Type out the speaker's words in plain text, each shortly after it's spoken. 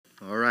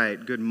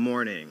right, good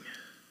morning.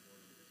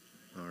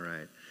 All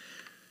right.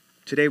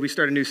 Today we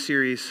start a new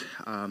series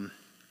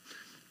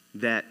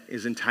that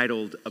is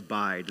entitled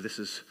Abide. This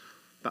is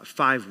about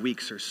 5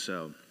 weeks or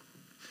so.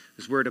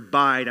 This word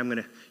abide, you're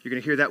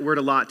gonna hear that word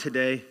a lot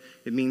today.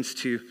 It means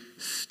to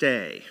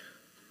stay.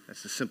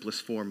 That's the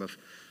simplest form of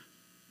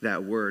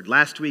that word.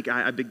 Last week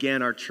I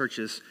began our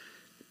church's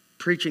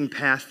preaching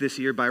path this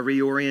year by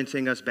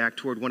reorienting us back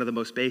toward one of the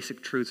most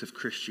basic truths of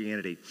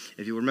Christianity.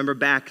 If you remember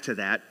back to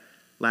that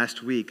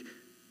last week,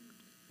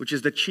 which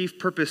is the chief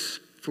purpose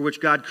for which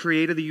God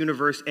created the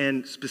universe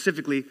and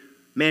specifically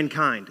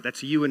mankind.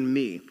 That's you and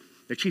me.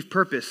 The chief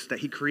purpose that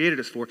he created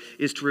us for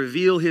is to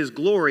reveal his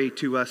glory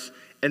to us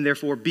and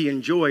therefore be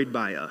enjoyed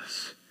by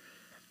us.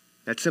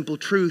 That simple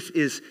truth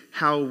is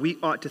how we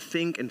ought to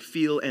think and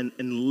feel and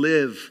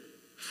live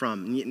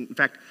from. In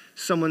fact,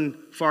 someone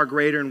far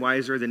greater and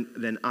wiser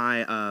than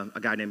I,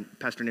 a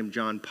pastor named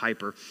John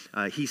Piper,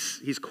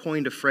 he's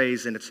coined a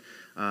phrase, and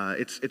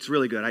it's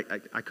really good.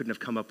 I couldn't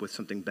have come up with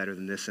something better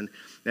than this, and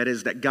that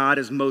is that God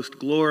is most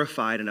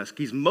glorified in us.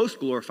 He's most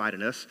glorified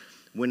in us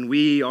when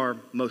we are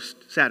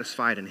most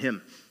satisfied in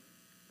him.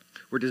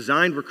 We're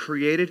designed, we're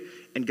created,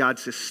 and God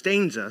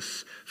sustains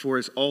us for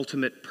his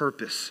ultimate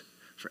purpose,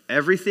 for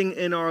everything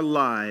in our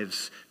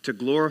lives to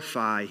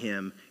glorify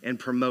him and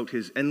promote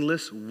his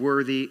endless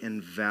worthy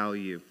and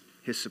value,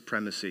 his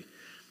supremacy.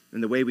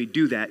 And the way we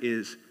do that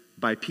is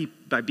by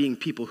being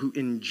people who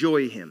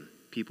enjoy him,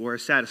 people who are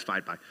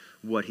satisfied by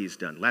what he's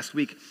done. Last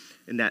week,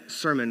 in that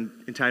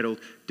sermon entitled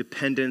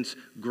Dependence,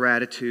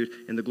 Gratitude,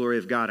 and the Glory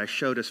of God, I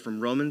showed us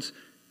from Romans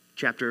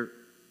chapter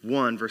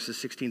 1, verses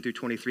 16 through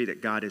 23,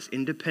 that God is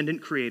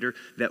independent creator,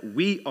 that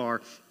we are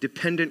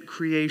dependent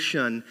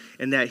creation,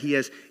 and that he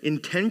has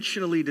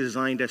intentionally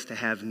designed us to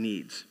have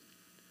needs.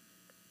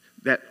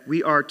 That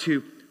we are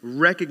to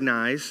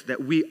recognize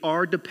that we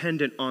are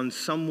dependent on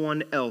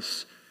someone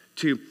else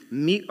to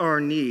meet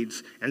our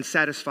needs and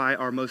satisfy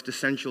our most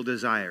essential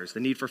desires. The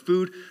need for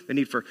food, the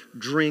need for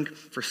drink,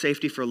 for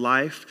safety, for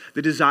life,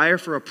 the desire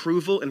for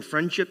approval and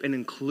friendship and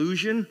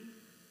inclusion,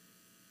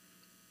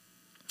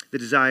 the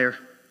desire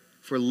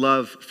for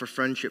love, for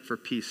friendship, for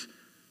peace.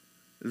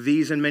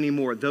 These and many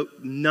more, though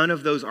none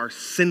of those are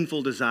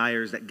sinful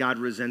desires that God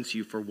resents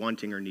you for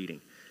wanting or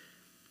needing.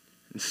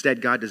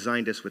 Instead, God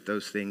designed us with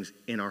those things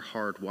in our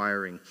hard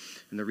wiring.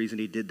 And the reason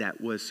he did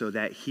that was so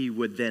that he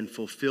would then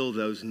fulfill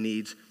those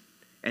needs.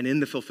 And in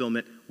the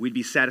fulfillment, we'd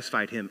be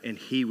satisfied him and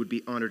he would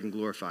be honored and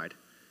glorified.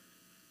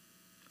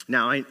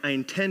 Now, I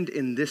intend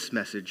in this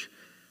message,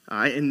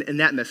 in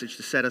that message,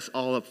 to set us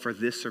all up for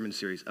this sermon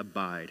series,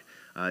 Abide.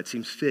 It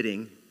seems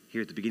fitting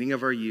here at the beginning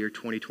of our year,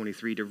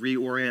 2023, to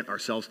reorient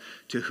ourselves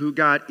to who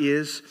God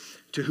is,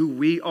 to who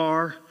we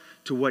are,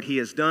 to what he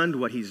has done, to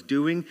what he's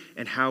doing,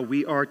 and how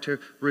we are to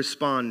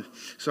respond.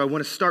 So I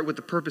want to start with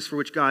the purpose for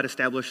which God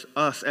established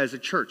us as a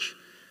church.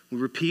 We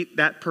repeat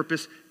that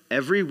purpose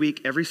every week,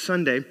 every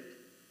Sunday,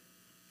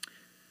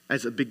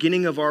 as a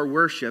beginning of our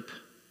worship.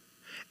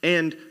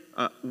 And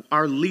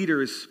our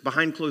leaders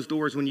behind closed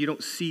doors, when you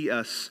don't see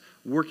us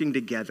working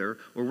together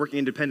or working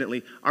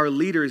independently, our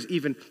leaders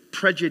even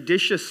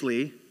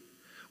prejudiciously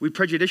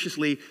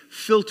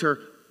filter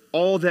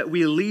all that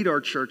we lead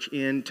our church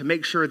in to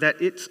make sure that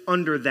it's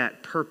under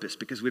that purpose,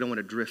 because we don't want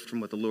to drift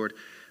from what the Lord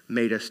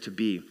made us to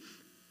be.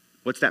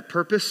 What's that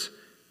purpose?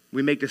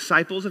 We make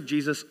disciples of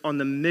Jesus on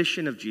the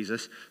mission of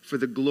Jesus for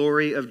the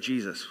glory of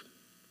Jesus.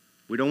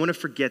 We don't want to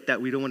forget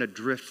that. We don't want to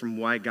drift from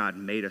why God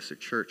made us a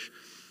church.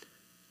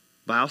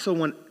 But I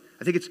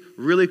think it's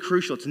really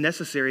crucial, it's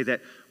necessary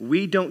that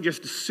we don't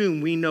just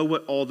assume we know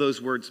what all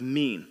those words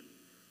mean,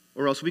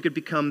 or else we could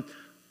become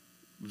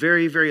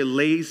very, very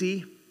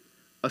lazy,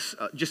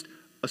 just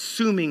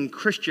assuming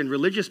Christian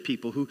religious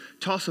people who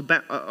toss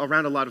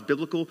around a lot of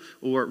biblical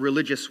or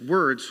religious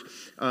words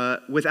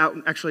without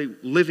actually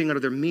living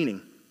under their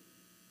meaning.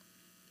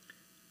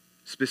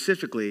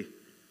 Specifically,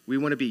 we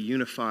want to be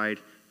unified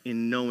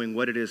in knowing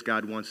what it is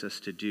God wants us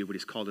to do, what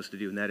he's called us to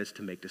do, and that is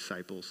to make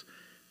disciples.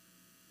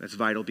 That's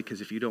vital, because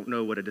if you don't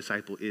know what a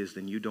disciple is,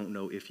 then you don't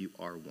know if you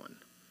are one.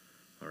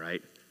 All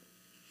right?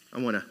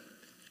 I want to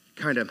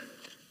kind of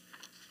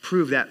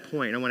prove that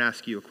point. I want to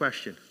ask you a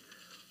question.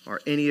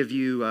 Are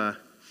anyone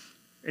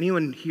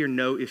here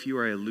know if you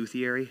are a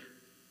luthier?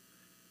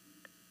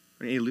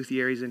 Any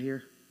luthiers in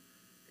here?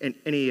 And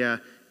any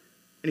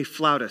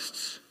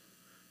flautists?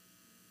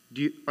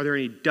 Are there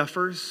any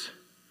duffers?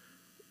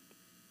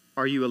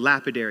 Are you a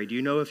lapidary? Do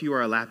you know if you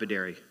are a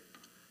lapidary?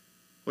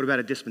 What about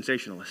a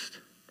dispensationalist?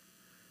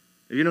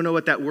 If you don't know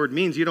what that word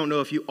means, you don't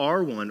know if you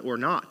are one or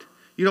not.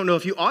 You don't know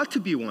if you ought to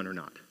be one or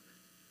not.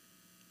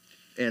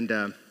 And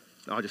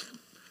I'll just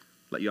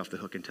let you off the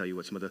hook and tell you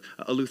what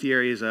a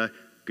luthier is a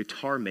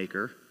guitar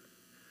maker.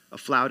 A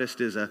flautist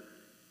is a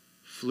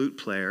flute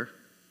player.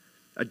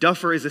 A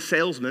duffer is a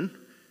salesman.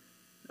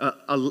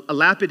 A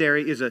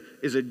lapidary is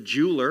a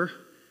jeweler.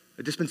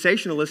 A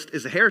dispensationalist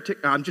is a heretic.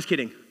 I'm just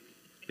kidding.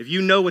 If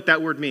you know what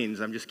that word means,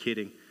 I'm just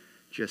kidding.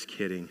 Just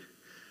kidding.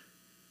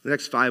 The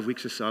next 5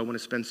 weeks or so, I want to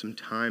spend some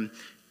time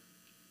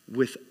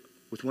with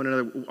with one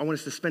another. I want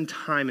us to spend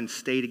time and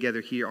stay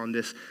together here on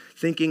this,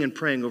 thinking and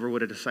praying over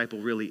what a disciple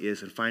really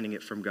is and finding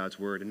it from God's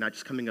word and not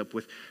just coming up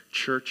with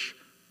church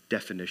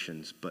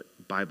definitions, but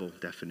Bible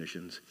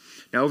definitions.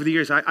 Now, over the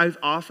years, I've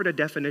offered a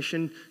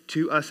definition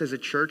to us as a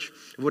church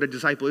of what a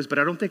disciple is, but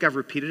I don't think I've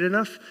repeated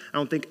enough. I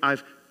don't think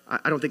I've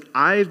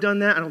done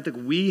that. I don't think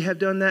we have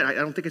done that. I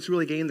don't think it's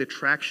really gained the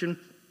traction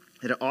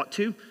that it ought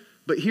to.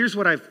 But here's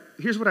what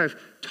I've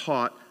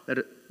taught that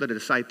a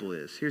disciple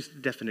is. Here's the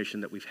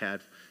definition that we've had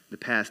in the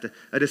past.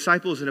 A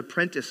disciple is an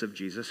apprentice of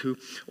Jesus who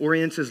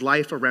orients his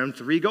life around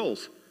three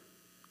goals: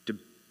 to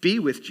be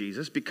with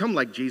Jesus, become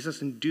like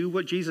Jesus, and do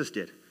what Jesus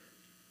did.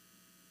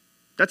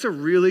 That's a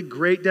really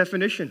great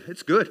definition.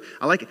 It's good.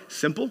 I like it.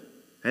 Simple.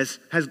 Has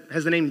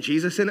the name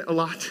Jesus in it a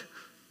lot.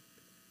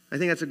 I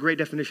think that's a great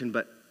definition,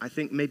 but I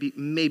think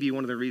maybe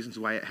one of the reasons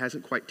why it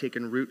hasn't quite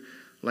taken root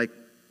like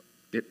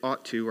it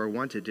ought to or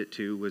wanted it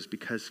to was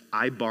because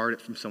I borrowed it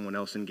from someone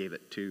else and gave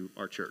it to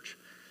our church.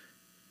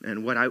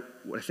 And what I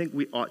think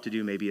we ought to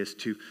do maybe is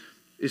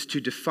to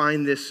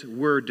define this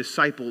word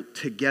disciple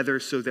together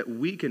so that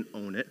we can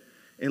own it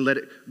and let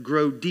it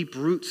grow deep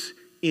roots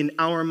in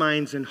our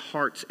minds and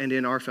hearts and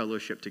in our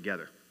fellowship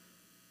together.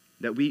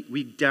 That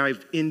we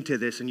dive into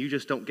this and you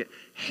just don't get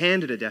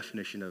handed a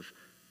definition of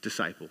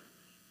disciple,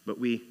 but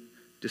we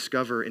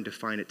discover and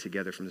define it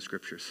together from the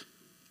scriptures.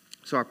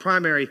 So our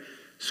primary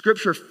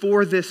scripture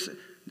for this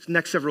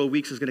next several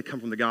weeks is going to come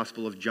from the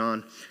Gospel of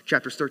John,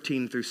 chapters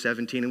 13 through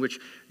 17, in which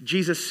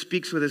Jesus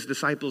speaks with his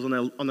disciples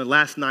on the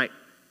last night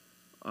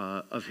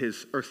of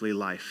his earthly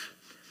life.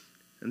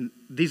 And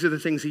these are the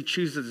things he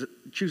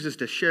chooses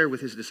to share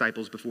with his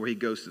disciples before he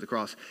goes to the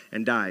cross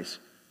and dies.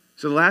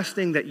 So the last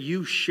thing that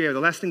you share, the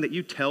last thing that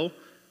you tell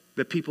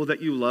the people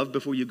that you love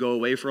before you go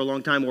away for a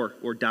long time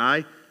or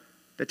die,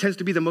 that tends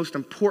to be the most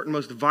important,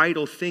 most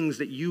vital things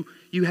that you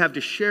have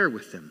to share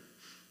with them.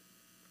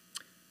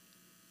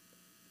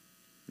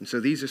 And so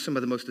these are some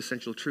of the most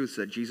essential truths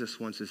that Jesus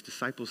wants his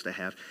disciples to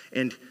have.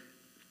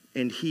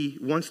 And he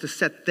wants to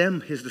set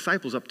them, his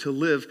disciples, up to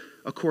live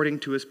according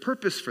to his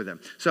purpose for them.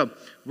 So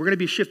we're going to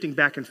be shifting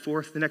back and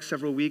forth the next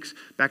several weeks,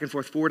 back and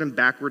forth, forward and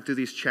backward through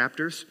these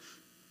chapters.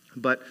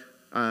 But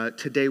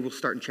today we'll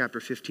start in chapter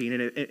 15.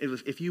 And it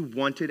was, if you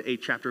wanted a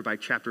chapter by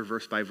chapter,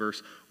 verse by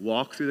verse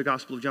walk through the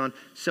Gospel of John,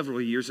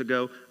 several years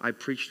ago, I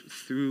preached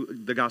through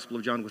the Gospel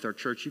of John with our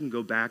church. You can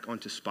go back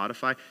onto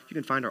Spotify. You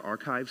can find our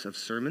archives of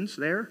sermons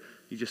there.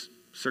 You just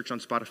search on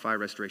Spotify,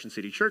 Restoration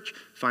City Church,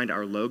 find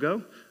our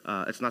logo.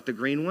 It's not the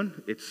green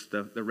one, it's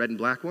the red and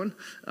black one.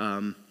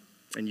 And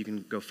you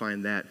can go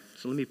find that.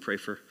 So let me pray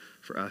for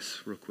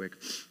us real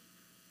quick.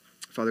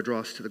 Father, draw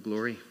us to the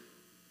glory,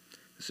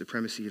 the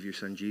supremacy of your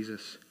Son,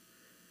 Jesus.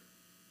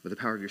 With the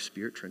power of your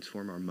Spirit,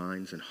 transform our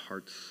minds and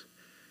hearts.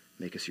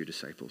 Make us your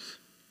disciples.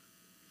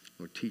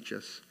 Lord, teach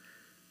us,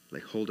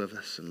 lay hold of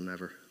us, and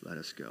never let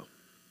us go.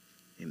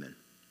 Amen.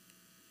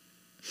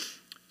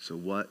 So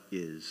what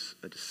is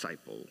a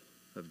disciple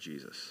of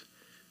Jesus?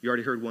 You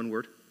already heard one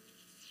word.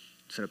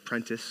 It's an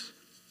apprentice.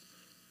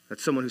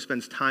 That's someone who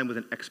spends time with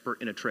an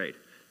expert in a trade.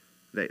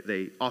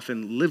 They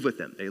often live with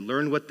them. They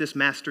learn what this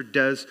master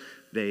does.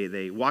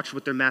 They watch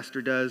what their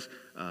master does.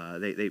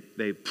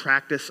 They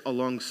practice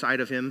alongside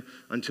of him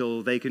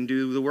until they can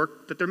do the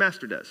work that their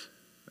master does.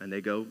 And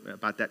they go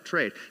about that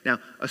trade. Now,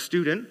 a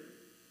student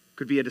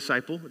could be a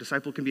disciple. A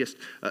disciple can be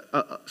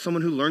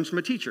someone who learns from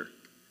a teacher.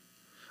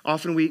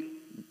 Often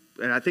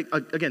and I think,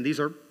 again, these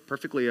are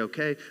perfectly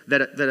okay,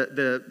 that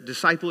the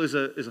disciple is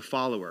a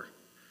follower.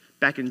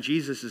 Back in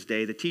Jesus'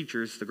 day, the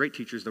teachers, the great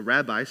teachers, the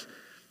rabbis,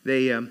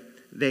 they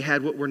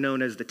had what were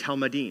known as the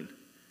Talmudim,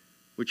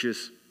 which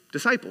is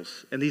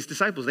disciples. And these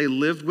disciples, they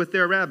lived with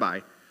their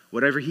rabbi.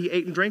 Whatever he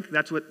ate and drank,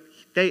 that's what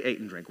they ate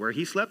and drank. Where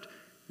he slept,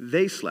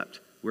 they slept.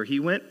 Where he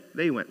went,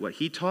 they went. What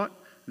he taught,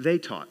 they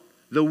taught.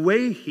 The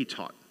way he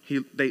taught,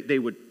 they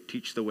would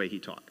teach the way he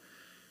taught.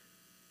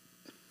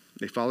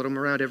 They followed him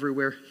around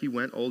everywhere he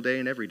went, all day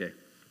and every day.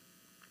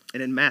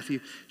 And in Matthew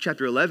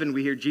chapter 11,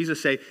 we hear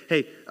Jesus say,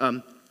 hey,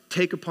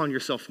 take upon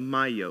yourself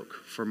my yoke,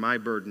 for my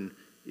burden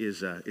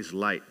is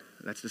light.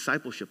 That's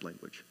discipleship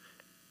language.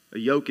 A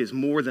yoke is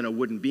more than a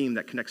wooden beam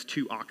that connects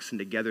two oxen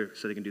together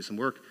so they can do some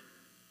work.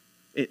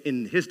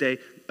 In his day,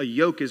 a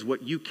yoke is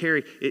what you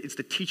carry. It's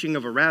the teaching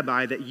of a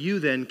rabbi that you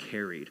then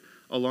carried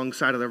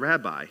alongside of the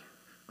rabbi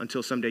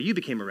until someday you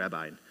became a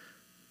rabbi and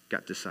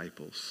got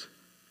disciples.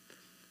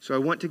 So I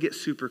want to get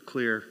super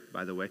clear,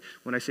 by the way.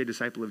 When I say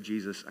disciple of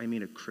Jesus, I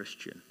mean a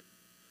Christian.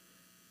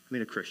 I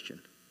mean a Christian.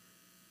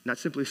 Not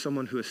simply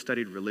someone who has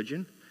studied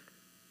religion.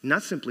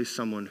 Not simply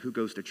someone who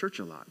goes to church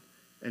a lot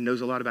and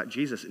knows a lot about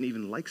Jesus and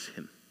even likes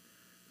him.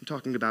 I'm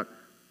talking about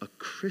a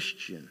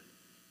Christian.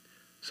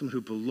 Someone who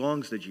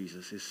belongs to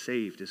Jesus, is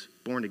saved, is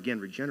born again,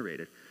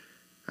 regenerated.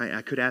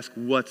 I could ask,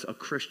 what's a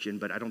Christian?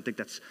 But I don't think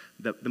that's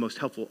the most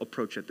helpful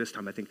approach at this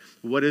time. I think,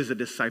 what is a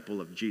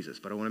disciple of Jesus?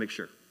 But I want to make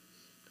sure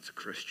it's a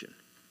Christian.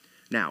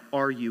 Now,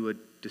 are you a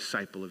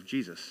disciple of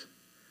Jesus?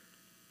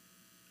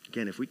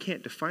 Again, if we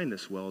can't define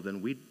this well,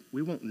 then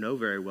we won't know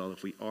very well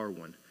if we are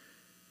one.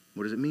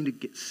 What does it mean to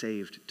get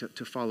saved,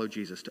 to follow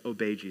Jesus, to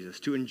obey Jesus,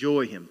 to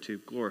enjoy him, to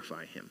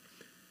glorify him?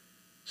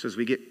 So as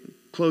we get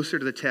closer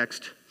to the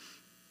text,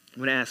 I'm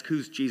going to ask,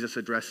 who's Jesus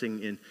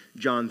addressing in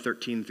John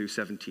 13 through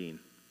 17?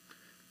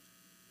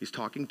 He's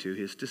talking to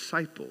his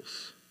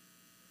disciples.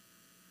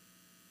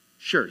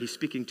 Sure, he's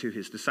speaking to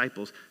his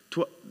disciples,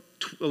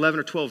 11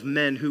 or 12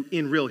 men who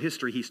in real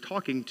history he's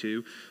talking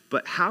to,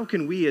 but how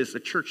can we as a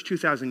church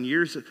 2,000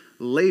 years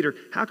later,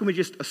 how can we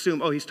just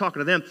assume, oh, he's talking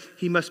to them,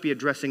 he must be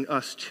addressing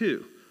us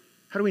too?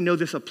 How do we know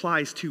this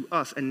applies to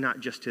us and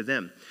not just to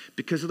them?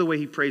 Because of the way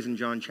he prays in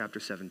John chapter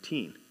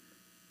 17.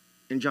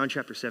 In John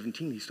chapter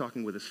 17, he's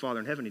talking with his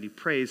Father in heaven, and he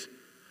prays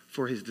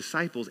for his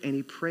disciples, and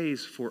he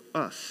prays for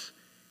us.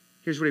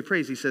 Here's what he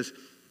prays. He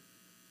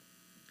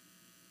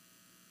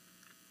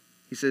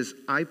says,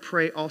 I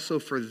pray also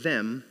for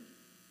them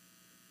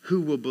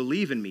who will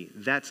believe in me.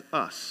 That's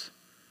us.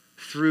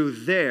 Through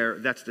their,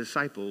 that's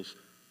disciples,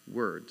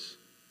 words.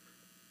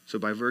 So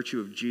by virtue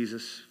of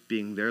Jesus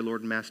being their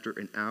Lord and Master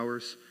and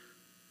ours,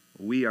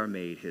 we are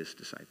made his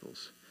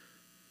disciples.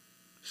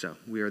 So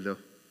we are the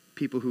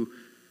people who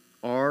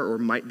are or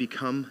might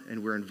become,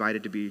 and we're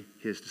invited to be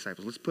his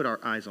disciples. Let's put our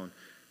eyes on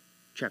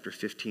chapter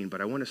 15,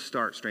 but I want to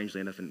start,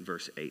 strangely enough, in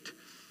verse 8.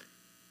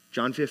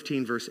 John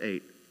 15, verse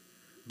 8.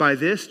 By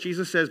this,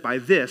 Jesus says, by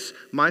this,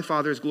 my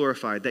Father is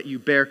glorified, that you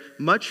bear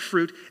much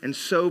fruit and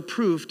so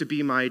prove to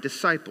be my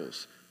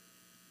disciples.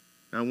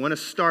 Now, I want to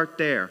start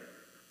there.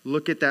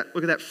 Look at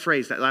that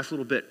phrase, that last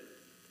little bit.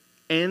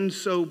 And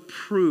so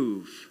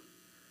prove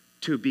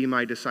to be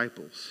my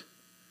disciples.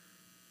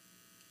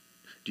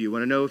 Do you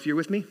want to know if you're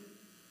with me?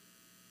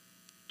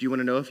 Do you want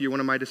to know if you're one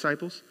of my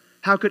disciples?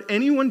 How could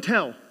anyone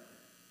tell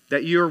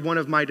that you're one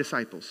of my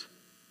disciples?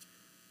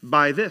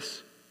 By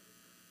this.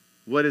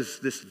 What is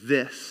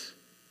this?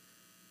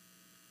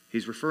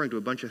 He's referring to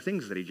a bunch of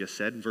things that he just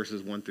said in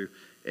verses 1 through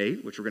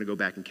 8, which we're going to go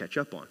back and catch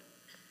up on.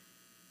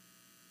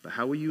 But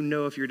how will you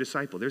know if you're a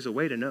disciple? There's a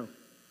way to know.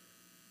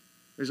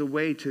 There's a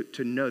way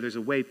to know. There's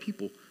a way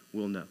people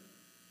will know.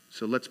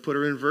 So let's put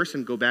her in verse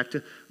and go back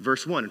to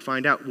verse 1 and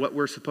find out what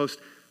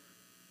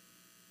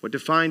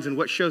defines and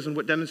what shows and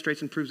what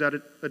demonstrates and proves out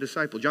a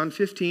disciple. John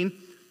 15,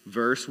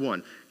 verse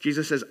 1.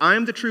 Jesus says, I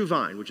am the true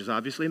vine, which is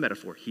obviously a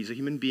metaphor. He's a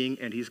human being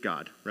and he's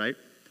God, right?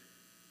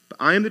 But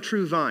I am the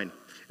true vine,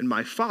 and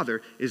my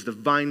Father is the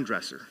vine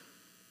dresser.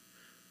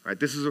 All right,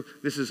 this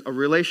is a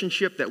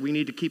relationship that we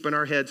need to keep in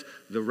our heads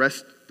the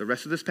rest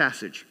of this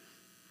passage.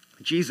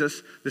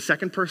 Jesus, the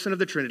second person of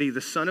the Trinity, the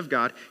Son of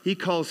God, he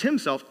calls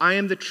himself, I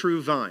am the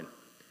true vine.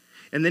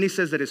 And then he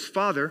says that his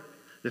Father,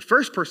 the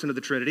first person of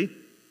the Trinity,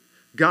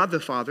 God the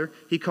Father,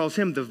 he calls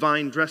him the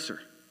vine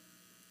dresser.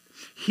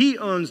 He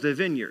owns the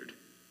vineyard.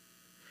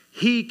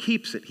 He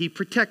keeps it. He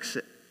protects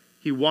it.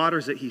 He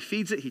waters it. He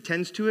feeds it. He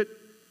tends to it.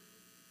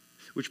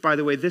 Which, by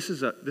the way, Jesus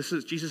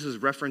is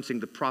referencing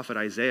the prophet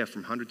Isaiah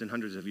from hundreds and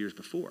hundreds of years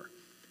before.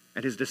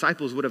 And his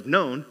disciples would have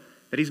known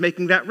that he's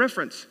making that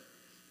reference.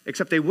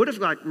 Except they would have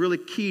really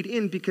keyed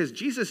in because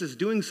Jesus is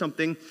doing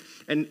something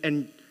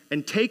and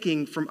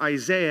taking from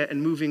Isaiah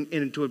and moving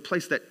into a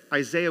place that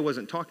Isaiah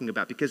wasn't talking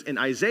about. Because in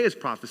Isaiah's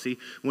prophecy,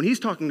 when he's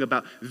talking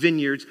about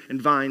vineyards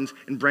and vines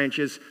and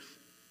branches,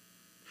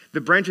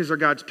 the branches are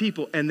God's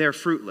people and they're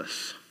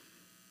fruitless.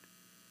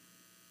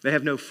 They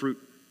have no fruit.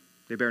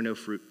 They bear no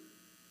fruit.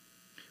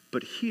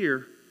 But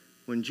here,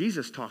 when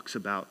Jesus talks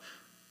about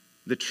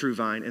the true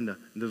vine and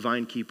the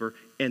vine keeper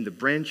and the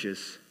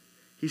branches,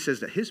 he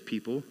says that his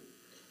people,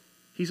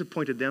 he's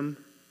appointed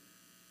them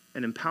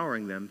and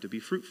empowering them to be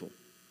fruitful.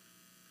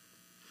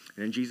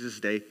 And in Jesus'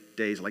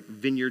 days, like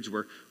vineyards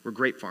were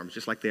grape farms,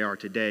 just like they are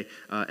today,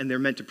 and they're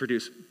meant to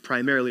produce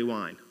primarily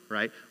wine,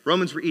 right?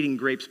 Romans were eating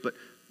grapes, but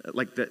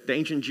like the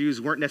ancient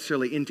Jews weren't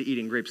necessarily into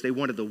eating grapes. They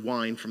wanted the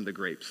wine from the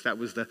grapes. That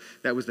was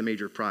the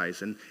major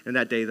prize. And in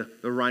that day, the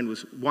wine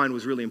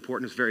was really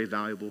important. It was very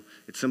valuable.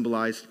 It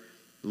symbolized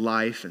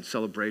life and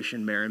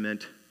celebration,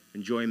 merriment,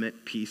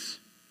 enjoyment, peace.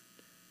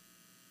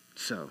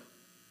 So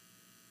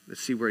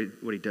let's see what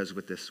he does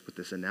with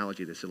this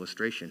analogy, this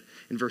illustration.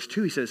 In verse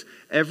 2, he says,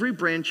 every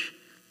branch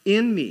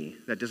in me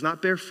that does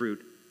not bear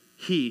fruit,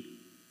 he,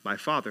 my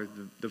Father,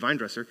 the vine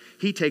dresser,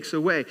 he takes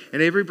away.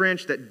 And every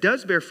branch that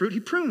does bear fruit, he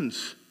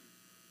prunes,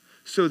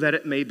 so that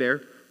it may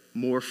bear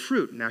more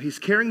fruit. Now, he's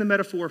carrying the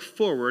metaphor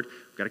forward.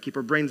 We've got to keep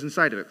our brains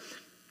inside of it.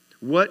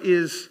 What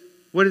is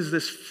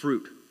this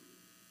fruit?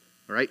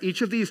 All right,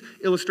 each of these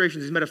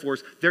illustrations, these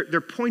metaphors,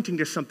 they're pointing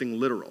to something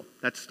literal.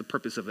 That's the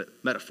purpose of a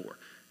metaphor,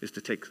 is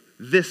to take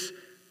this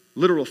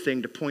literal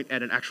thing to point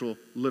at an actual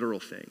literal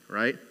thing,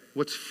 right?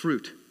 What's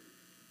fruit?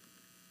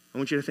 I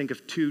want you to think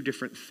of two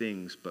different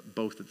things, but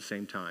both at the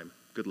same time.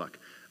 Good luck.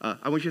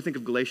 I want you to think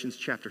of Galatians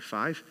chapter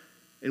 5,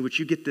 in which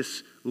you get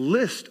this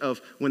list of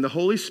when the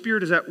Holy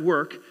Spirit is at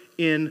work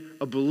in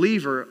a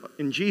believer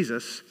in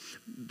Jesus,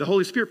 the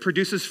Holy Spirit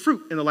produces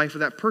fruit in the life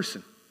of that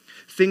person.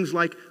 Things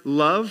like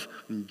love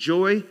and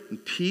joy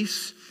and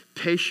peace,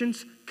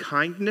 patience,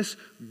 kindness,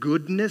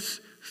 goodness,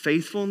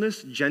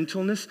 faithfulness,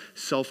 gentleness,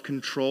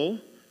 self-control.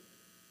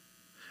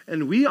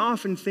 And we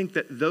often think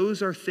that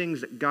those are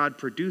things that God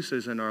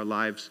produces in our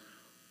lives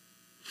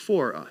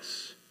for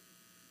us.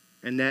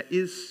 And that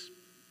is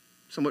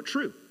somewhat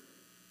true.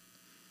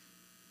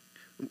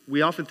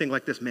 We often think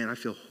like this, man, I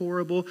feel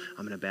horrible.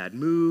 I'm in a bad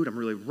mood. I'm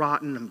really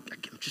rotten. I'm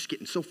just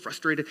getting so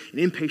frustrated and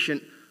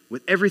impatient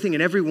with everything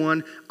and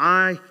everyone.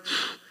 I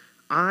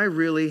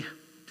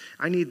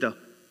need the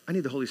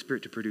Holy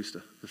Spirit to produce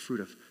the fruit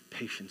of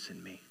patience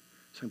in me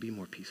so I can be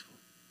more peaceful.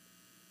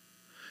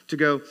 To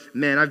go,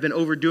 man, I've been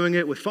overdoing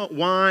it with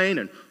wine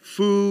and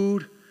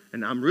food,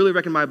 and I'm really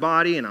wrecking my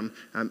body, and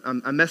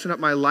I'm messing up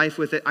my life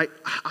with it.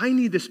 I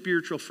need the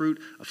spiritual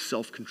fruit of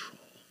self-control.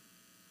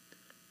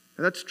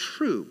 Now that's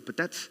true, but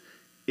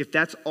if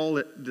that's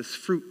all this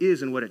fruit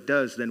is and what it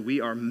does, then we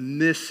are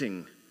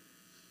missing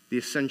the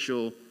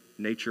essential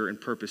nature and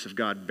purpose of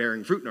God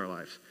bearing fruit in our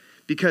lives.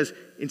 Because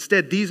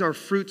instead, these are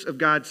fruits of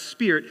God's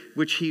Spirit,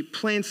 which He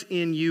plants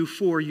in you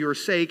for your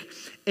sake,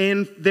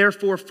 and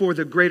therefore for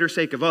the greater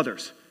sake of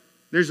others.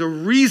 There's a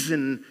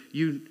reason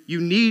you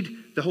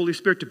need the Holy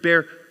Spirit to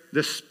bear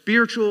the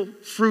spiritual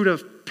fruit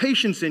of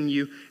patience in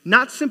you,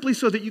 not simply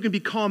so that you can be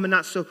calm and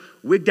not so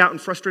wigged out and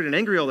frustrated and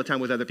angry all the time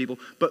with other people,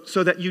 but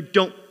so that you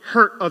don't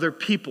hurt other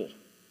people.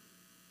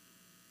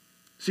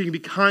 So you can be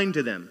kind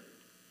to them.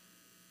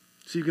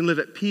 So you can live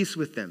at peace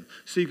with them.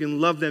 So you can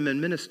love them and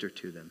minister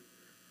to them.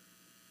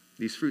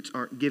 These fruits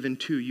aren't given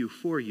to you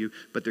for you,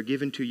 but they're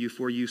given to you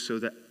for you so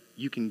that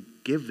you can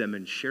give them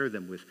and share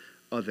them with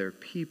other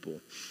people.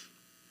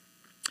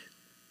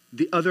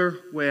 The other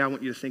way I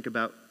want you to think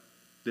about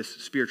this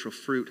spiritual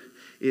fruit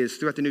is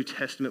throughout the New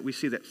Testament, we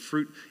see that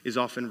fruit is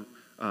often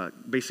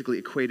basically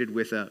equated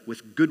with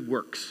good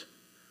works,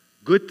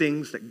 good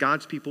things that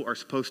God's people are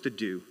supposed to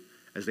do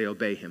as they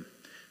obey Him.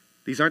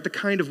 These aren't the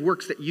kind of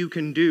works that you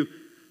can do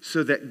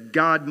so that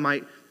God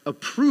might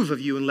approve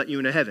of you and let you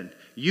into heaven.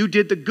 You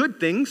did the good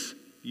things,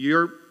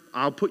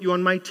 I'll put you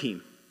on my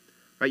team.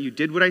 Right? You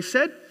did what I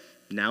said,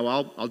 now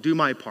I'll do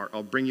my part.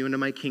 I'll bring you into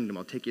my kingdom.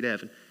 I'll take you to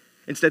heaven.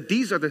 Instead,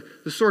 these are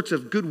the sorts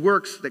of good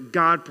works that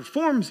God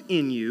performs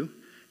in you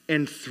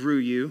and through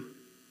you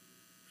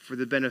for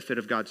the benefit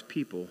of God's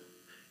people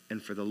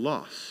and for the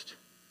lost,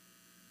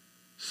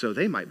 so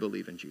they might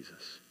believe in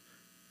Jesus.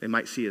 They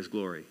might see His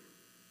glory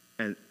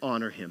and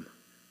honor Him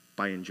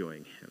by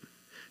enjoying Him.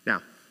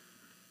 Now,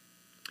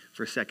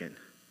 for a second,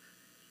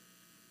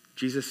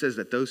 Jesus says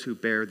that those who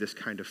bear this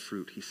kind of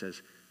fruit, He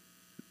says,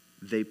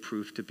 they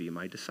prove to be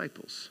my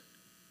disciples.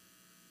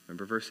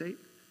 Remember verse 8?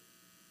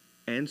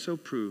 And so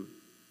prove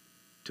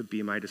to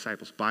be my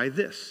disciples by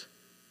this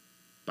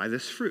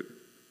fruit.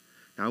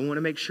 Now, I want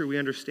to make sure we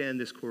understand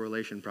this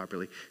correlation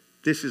properly.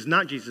 This is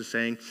not Jesus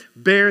saying,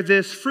 bear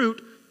this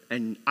fruit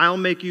and I'll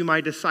make you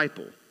my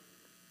disciple.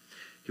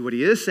 What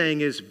He is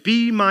saying is,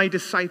 be my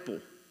disciple.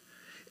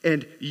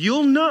 And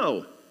you'll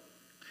know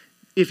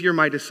if you're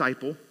my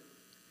disciple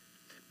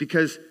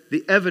because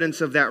the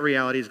evidence of that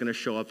reality is going to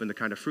show up in the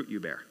kind of fruit you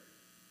bear.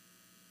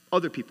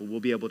 Other people will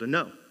be able to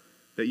know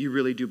that you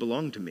really do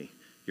belong to me.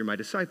 You're my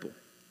disciple.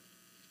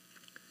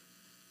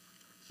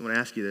 I want to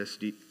ask you this.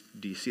 Do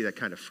you see that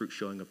kind of fruit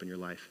showing up in your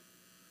life?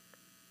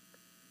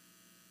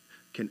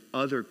 Do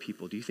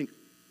you think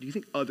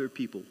other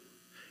people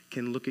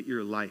can look at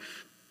your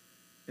life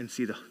and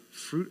see the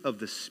fruit of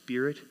the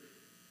Spirit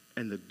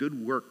and the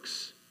good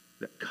works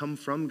that come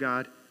from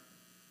God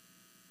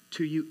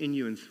to you, in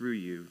you, and through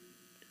you?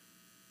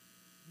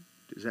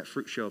 Does that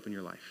fruit show up in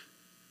your life?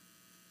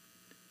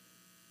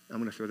 I'm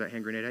going to throw that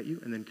hand grenade at you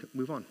and then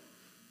move on.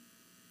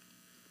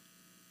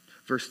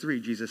 Verse 3,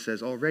 Jesus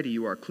says, already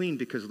you are clean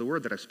because of the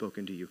word that I've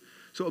spoken to you.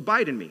 So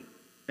abide in me,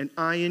 and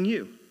I in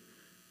you.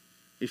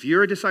 If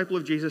you're a disciple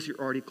of Jesus, you're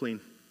already clean.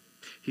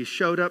 He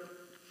showed up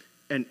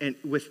and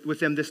with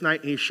them this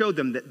night, and He showed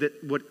them that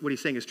what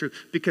He's saying is true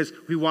because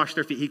He washed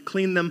their feet. He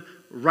cleaned them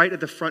right at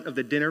the front of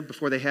the dinner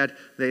before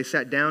they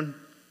sat down,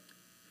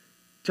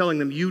 telling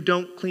them, you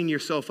don't clean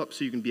yourself up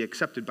so you can be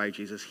accepted by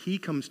Jesus. He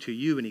comes to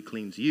you and He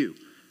cleans you,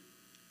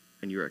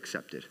 and you're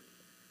accepted.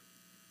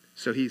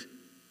 So He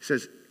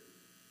says,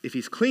 if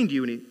He's cleaned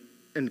you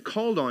and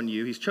called on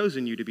you, He's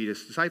chosen you to be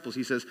His disciples,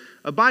 He says,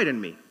 abide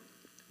in me.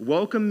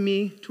 Welcome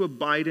me to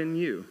abide in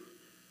you.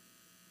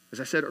 As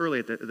I said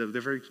earlier, the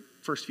very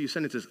first few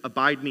sentences,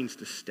 abide means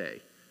to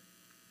stay.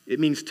 It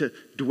means to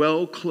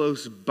dwell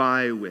close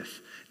by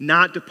with,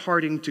 not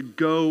departing to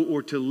go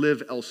or to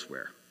live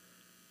elsewhere.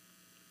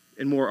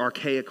 In more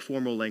archaic,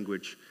 formal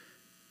language,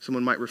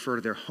 someone might refer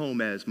to their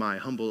home as my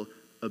humble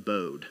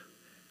abode,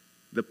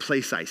 the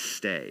place I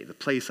stay, the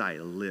place I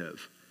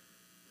live.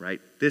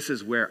 Right? This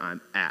is where I'm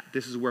at.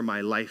 This is where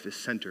my life is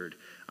centered.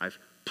 I've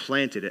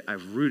planted it.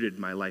 I've rooted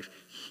my life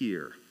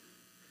here.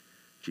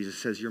 Jesus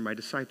says, you're my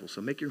disciple, so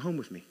make your home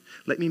with me.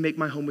 Let me make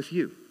my home with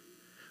you.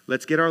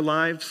 Let's get our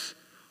lives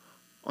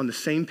on the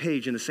same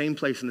page, in the same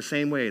place, in the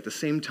same way, at the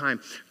same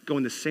time, go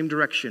in the same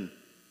direction,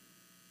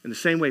 in the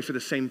same way for the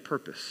same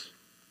purpose.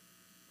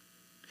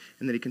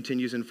 And then He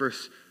continues in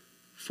verse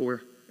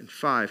 4 and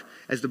 5,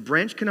 as the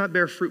branch cannot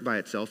bear fruit by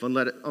itself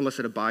unless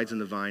it abides in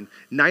the vine,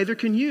 neither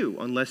can you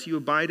unless you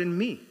abide in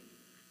me.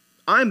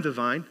 I'm the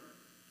vine,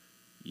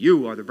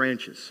 you are the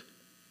branches.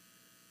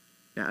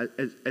 Now,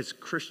 as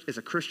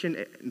a Christian,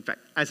 in fact,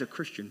 as a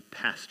Christian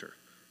pastor,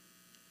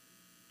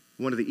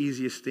 one of the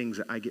easiest things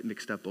that I get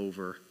mixed up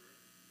over,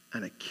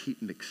 and I keep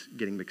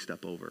getting mixed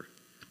up over,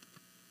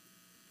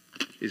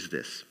 is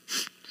this.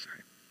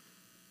 Sorry.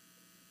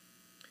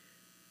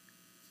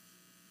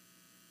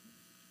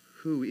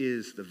 Who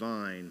is the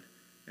vine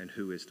and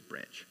who is the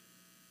branch?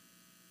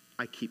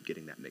 I keep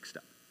getting that mixed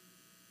up.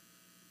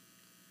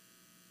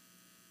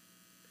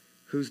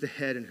 Who's the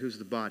head and who's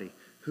the body?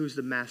 Who's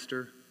the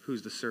master?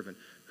 Who's the servant?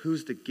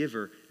 Who's the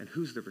giver and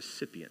who's the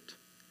recipient?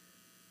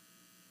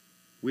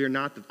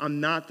 I'm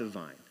not the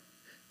vine.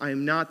 I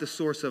am not the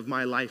source of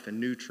my life and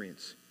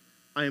nutrients.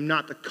 I am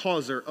not the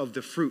causer of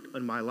the fruit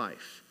in my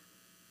life.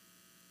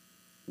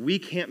 We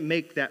can't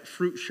make that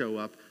fruit show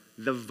up.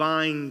 The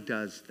vine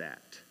does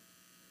that.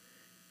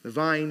 The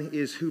vine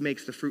is who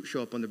makes the fruit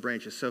show up on the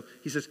branches. So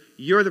he says,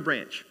 you're the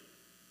branch.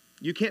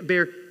 You can't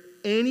bear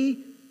any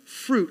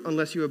fruit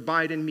unless you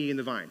abide in me in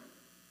the vine.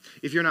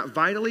 If you're not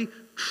vitally,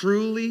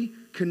 truly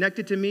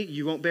connected to me,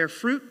 you won't bear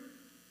fruit.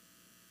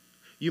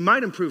 You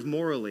might improve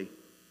morally.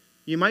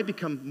 You might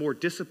become more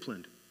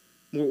disciplined,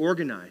 more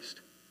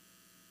organized.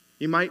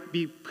 You might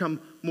become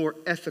more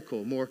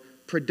ethical, more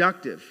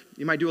productive.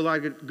 You might do a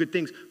lot of good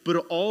things, but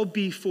it'll all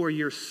be for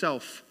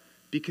yourself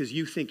because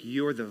you think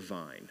you're the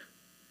vine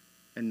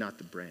and not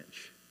the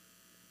branch.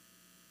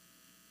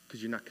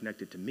 Because you're not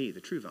connected to me,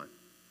 the true vine.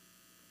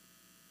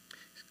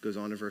 Goes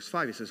on in verse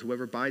 5. He says,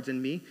 whoever abides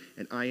in me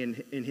and I in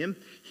him,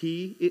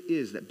 he it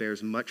is that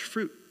bears much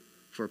fruit.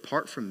 For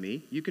apart from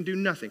me, you can do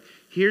nothing.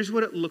 Here's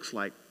what it looks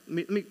like.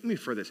 Let me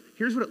further this.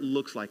 Here's what it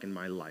looks like in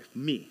my life,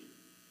 me.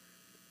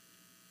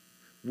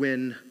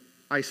 When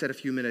I said a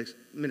few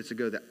minutes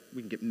ago that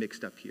we can get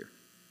mixed up here.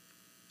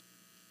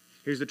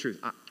 Here's the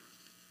truth.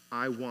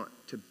 I want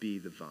to be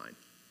the vine.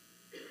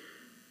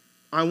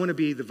 I want to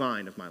be the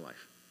vine of my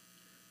life.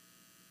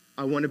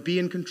 I want to be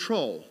in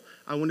control.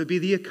 I want to be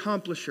the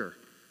accomplisher.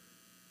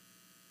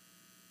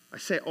 I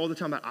say all the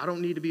time, I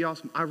don't need to be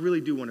awesome. I really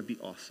do want to be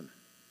awesome.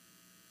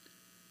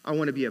 I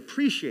want to be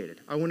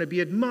appreciated. I want to be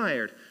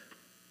admired.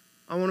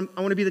 I want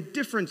to be the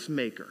difference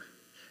maker.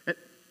 And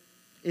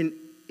in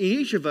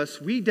each of us,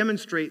 we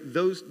demonstrate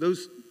those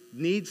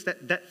needs,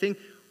 that thing.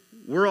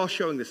 We're all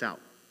showing this out,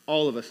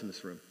 all of us in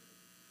this room.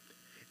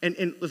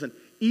 And listen,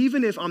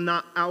 even if I'm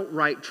not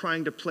outright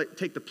trying to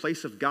take the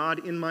place of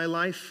God in my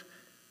life,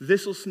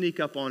 this will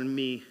sneak up on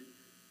me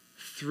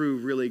through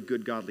really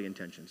good godly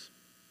intentions.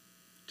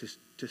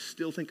 To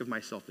still think of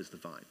myself as the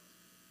vine.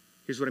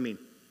 Here's what I mean.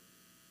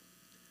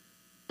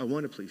 I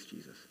want to please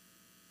Jesus.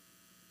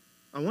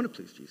 I want to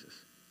please Jesus.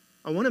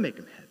 I want to make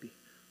him happy.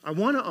 I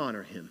want to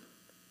honor him.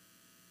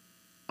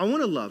 I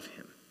want to love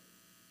him.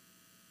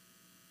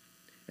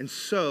 And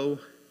so,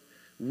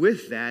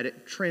 with that,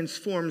 it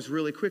transforms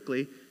really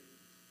quickly.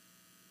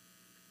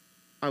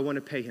 I want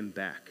to pay him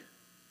back.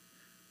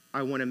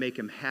 I want to make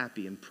him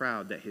happy and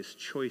proud that his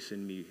choice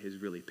in me is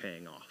really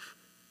paying off.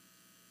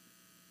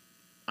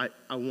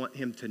 I want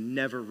him to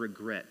never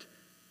regret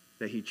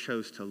that he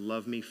chose to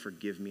love me,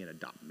 forgive me, and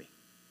adopt me.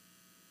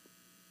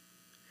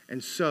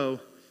 And so,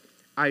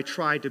 I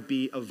try to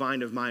be a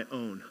vine of my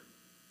own.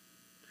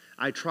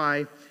 I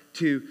try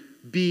to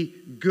be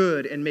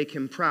good and make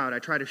him proud. I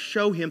try to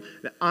show him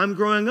that I'm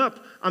growing up.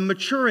 I'm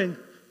maturing.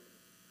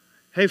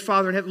 Hey,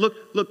 Father in heaven,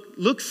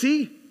 look,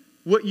 see?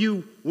 What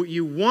you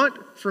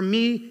want from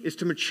me is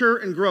to mature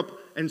and grow up.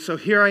 And so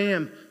here I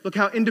am. Look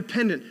how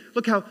independent.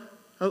 Look how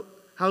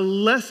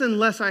less and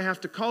less I have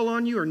to call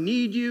on you or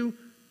need you.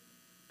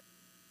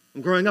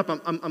 I'm growing up.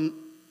 I'm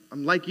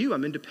like you.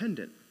 I'm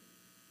independent.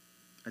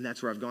 And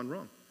that's where I've gone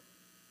wrong.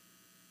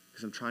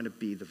 Because I'm trying to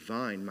be the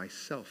vine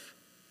myself.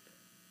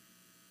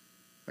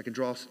 I can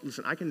draw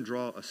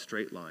a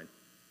straight line.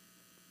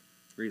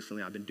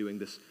 Recently, I've been doing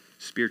this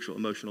spiritual,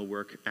 emotional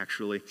work,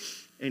 actually,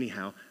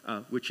 anyhow,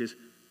 which is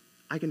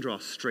I can draw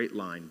a straight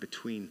line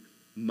between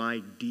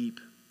my deep,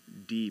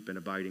 deep and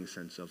abiding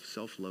sense of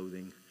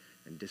self-loathing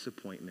and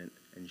disappointment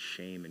and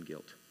shame and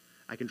guilt.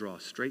 I can draw a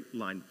straight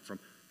line from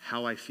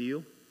how I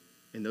feel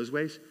in those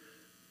ways,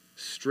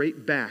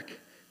 straight back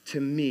to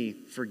me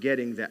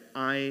forgetting that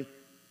I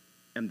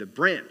am the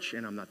branch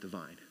and I'm not the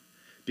vine.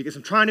 Because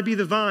I'm trying to be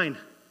the vine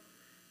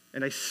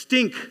and I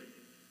stink.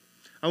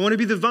 I want to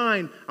be the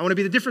vine. I want to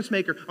be the difference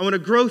maker. I want to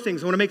grow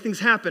things. I want to make things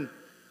happen.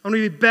 I want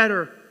to be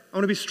better. I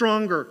want to be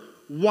stronger,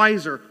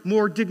 wiser,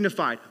 more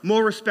dignified,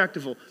 more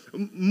respectable,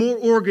 more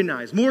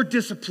organized, more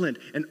disciplined,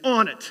 and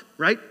on it,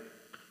 right?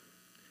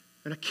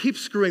 And I keep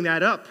screwing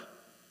that up.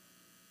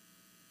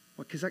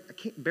 Well, because I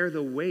can't bear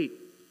the weight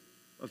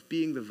of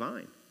being the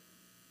vine.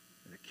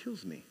 And it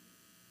kills me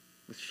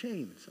with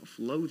shame and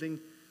self-loathing,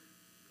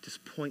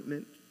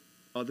 disappointment,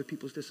 other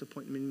people's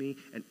disappointment in me,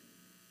 and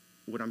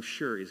what I'm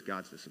sure is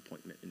God's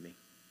disappointment in me.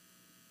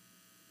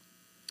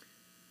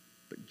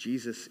 But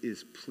Jesus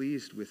is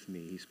pleased with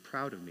me. He's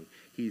proud of me.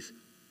 He's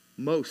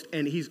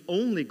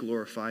only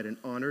glorified and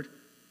honored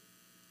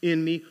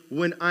in me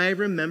when I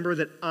remember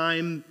that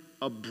I'm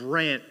a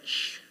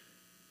branch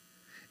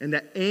and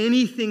that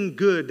anything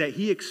good that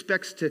he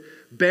expects to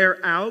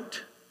bear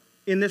out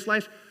in this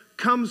life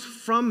comes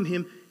from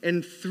him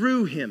and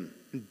through him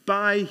and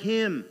by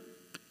him.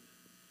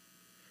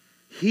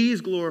 He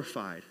is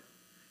glorified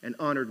and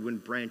honored when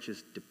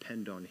branches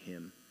depend on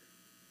him,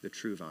 the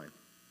true vine,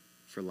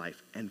 for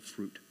life and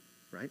fruit,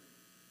 right?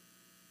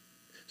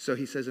 So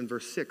he says in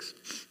verse 6,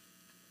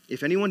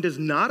 if anyone does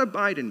not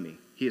abide in me,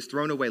 he is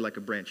thrown away like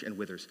a branch and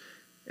withers.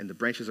 And the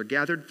branches are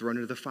gathered, thrown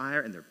into the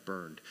fire, and they're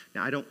burned.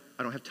 Now, I don't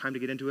have time to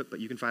get into it, but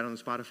you can find it on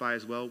Spotify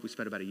as well. We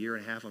spent about 1.5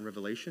 years on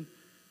Revelation.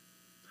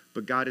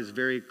 But God is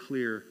very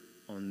clear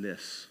on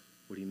this,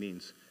 what he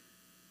means.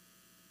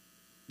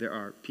 There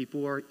are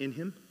people who are in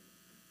him,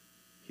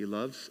 he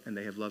loves, and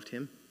they have loved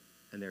him,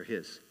 and they're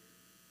his.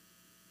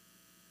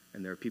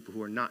 And there are people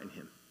who are not in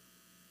him,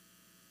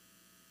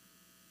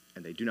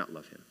 and they do not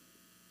love him.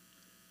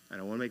 And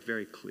I want to make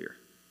very clear,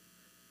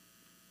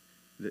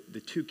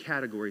 the two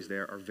categories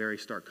there are very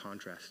stark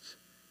contrasts.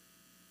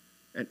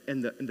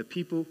 And the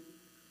people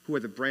who are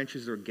the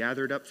branches that are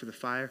gathered up for the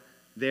fire,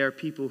 they are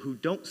people who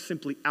don't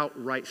simply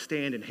outright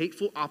stand in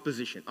hateful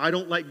opposition. I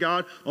don't like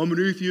God, I'm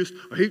an atheist,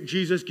 I hate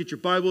Jesus, get your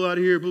Bible out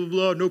of here, blah, blah,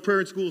 blah, no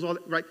prayer in schools, all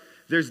that, right?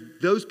 There's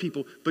those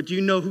people, but do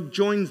you know who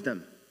joins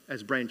them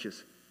as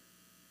branches?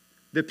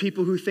 The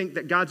people who think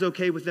that God's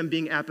okay with them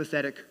being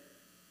apathetic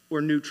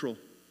or neutral.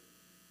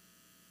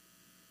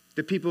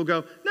 The people who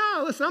go,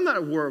 no, listen, I'm not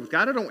at war with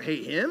God. I don't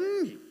hate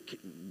him.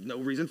 No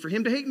reason for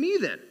him to hate me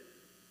then.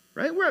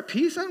 Right? We're at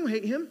peace. I don't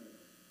hate him.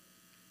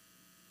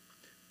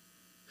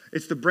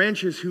 It's the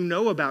branches who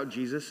know about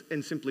Jesus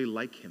and simply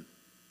like him.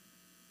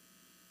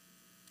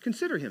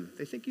 Consider him.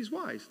 They think he's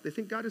wise. They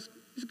think God is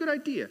a good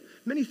idea.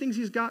 Many things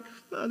he's got,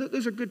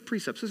 those are good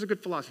precepts. Those are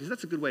good philosophies.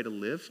 That's a good way to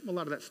live, a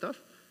lot of that stuff.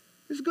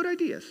 These are good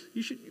ideas.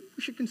 We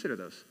should consider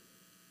those.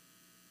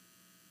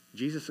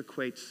 Jesus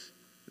equates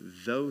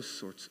those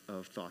sorts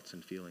of thoughts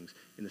and feelings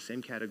in the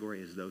same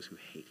category as those who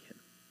hate him.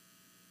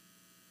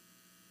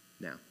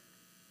 Now,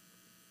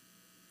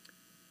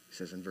 he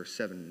says in verse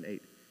 7 and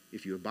 8,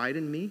 if you abide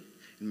in me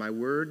and my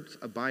words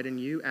abide in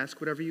you,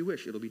 ask whatever you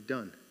wish. It'll be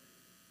done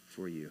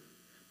for you.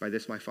 By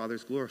this my Father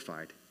is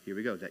glorified. Here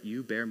we go. That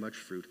you bear much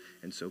fruit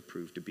and so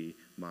prove to be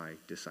my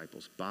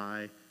disciples.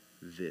 By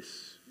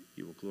this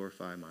you will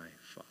glorify my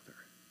Father.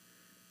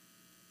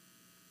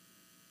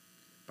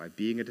 By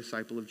being a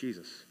disciple of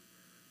Jesus.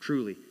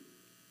 Truly,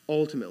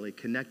 ultimately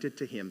connected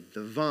to him,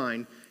 the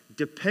vine,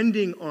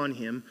 depending on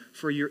him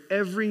for your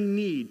every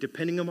need,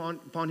 depending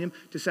upon him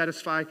to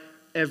satisfy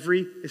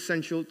every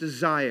essential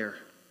desire,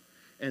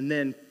 and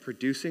then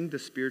producing the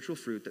spiritual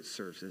fruit that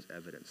serves as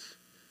evidence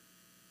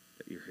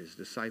that you're his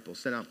disciples.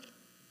 So now,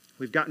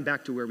 we've gotten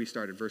back to where we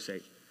started, verse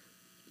 8.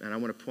 And I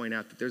want to point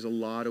out that there's a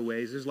lot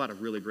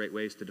of really great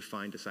ways to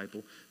define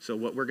disciple. So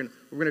what we're going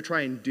to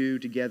try and do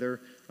together,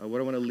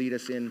 what I want to lead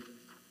us in,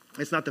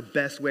 it's not the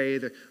best way,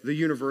 the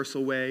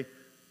universal way.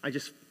 I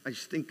just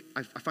think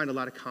I find a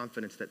lot of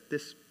confidence that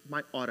this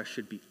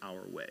should be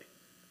our way,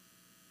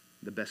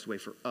 the best way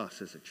for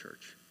us as a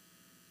church.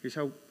 Here's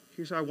how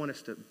I want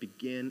us to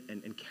begin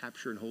and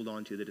capture and hold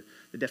on to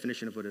the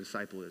definition of what a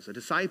disciple is. A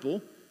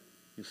disciple,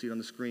 you'll see it on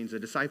the screens, a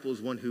disciple is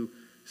one who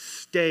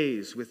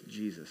stays with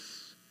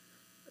Jesus.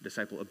 A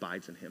disciple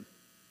abides in him,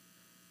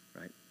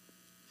 right?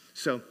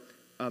 So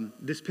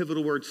this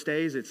pivotal word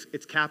stays,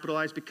 it's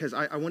capitalized because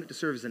I want it to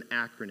serve as an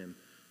acronym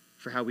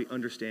for how we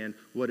understand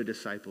what a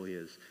disciple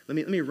is.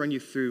 Let me run you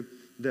through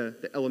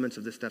the elements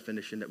of this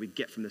definition that we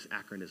get from this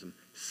acronym.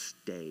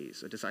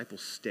 Stays. A disciple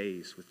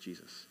stays with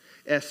Jesus.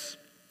 S,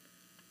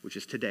 which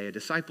is today, a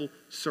disciple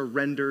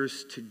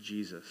surrenders to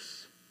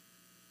Jesus.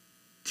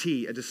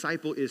 T, a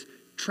disciple is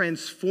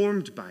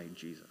transformed by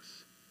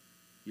Jesus.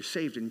 You're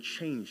saved and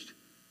changed,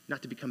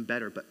 not to become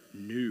better, but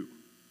new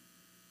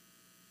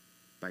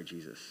by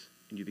Jesus.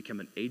 And you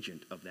become an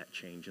agent of that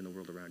change in the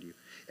world around you.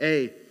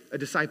 A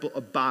disciple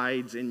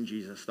abides in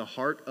Jesus, the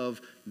heart of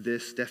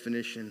this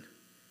definition.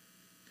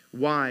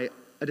 Y,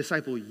 a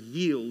disciple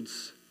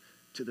yields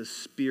to the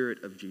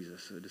Spirit of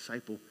Jesus. A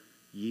disciple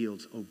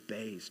yields,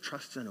 obeys,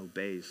 trusts and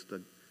obeys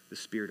the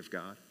Spirit of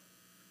God.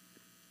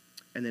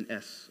 And then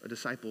S, a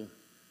disciple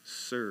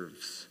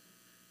serves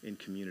in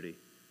community.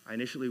 I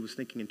initially was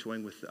thinking and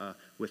toying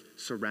with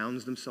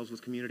surrounds themselves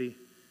with community.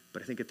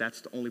 But I think if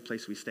that's the only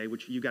place we stay,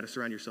 which you got to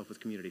surround yourself with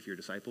community if you're a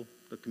disciple,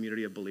 the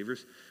community of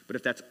believers. But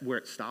if that's where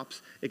it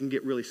stops, it can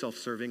get really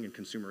self-serving and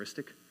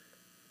consumeristic.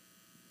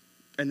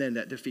 And then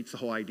that defeats the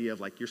whole idea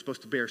of you're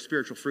supposed to bear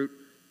spiritual fruit,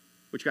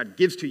 which God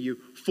gives to you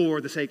for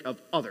the sake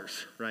of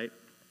others, right?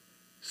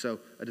 So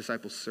a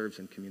disciple serves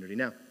in community.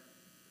 Now,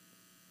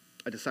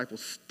 a disciple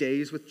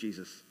stays with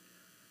Jesus.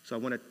 So I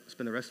want to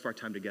spend the rest of our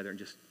time together and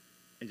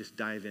just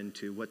dive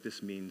into what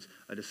this means.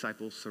 A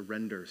disciple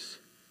surrenders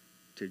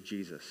to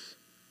Jesus.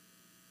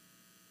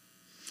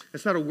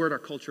 It's not a word our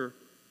culture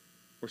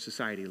or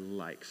society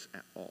likes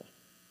at all.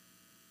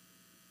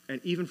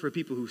 And even for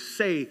people who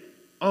say,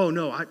 oh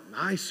no,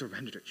 I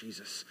surrender to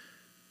Jesus.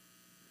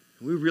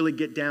 We really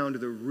get down to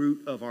the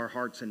root of our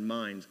hearts and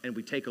minds and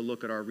we take a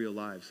look at our real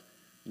lives.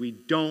 We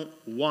don't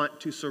want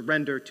to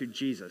surrender to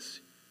Jesus.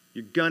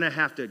 You're going to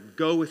have to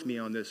go with me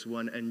on this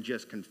one and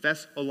just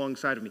confess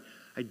alongside of me.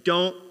 I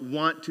don't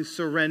want to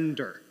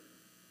surrender.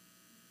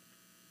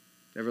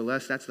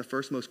 Nevertheless, that's the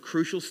first most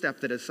crucial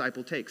step that a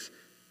disciple takes.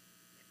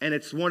 And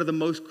it's one of the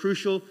most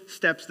crucial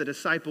steps that a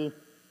disciple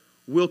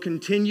will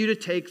continue to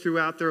take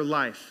throughout their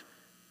life,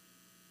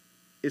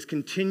 is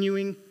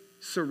continuing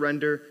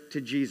surrender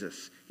to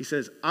Jesus. He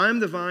says, I'm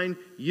the vine,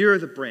 you're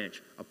the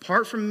branch.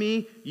 Apart from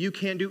me, you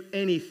can't do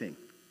anything.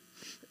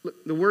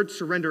 Look, the word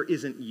surrender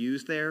isn't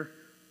used there,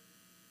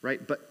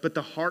 right? But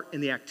the heart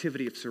and the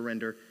activity of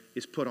surrender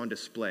is put on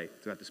display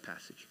throughout this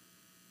passage,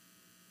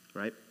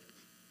 right?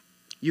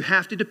 You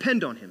have to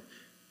depend on him.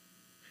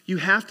 You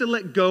have to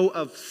let go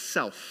of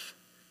self.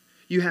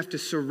 You have to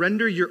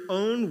surrender your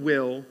own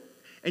will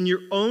and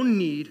your own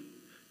need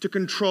to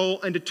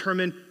control and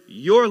determine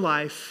your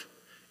life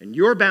and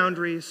your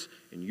boundaries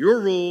and your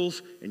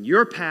rules and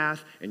your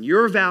path and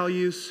your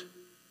values.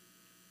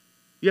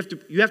 You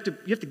have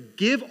to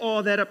give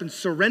all that up and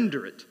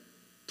surrender it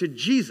to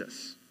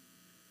Jesus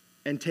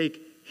and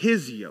take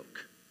his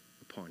yoke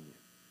upon you.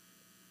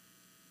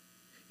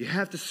 You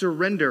have to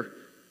surrender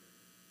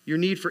your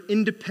need for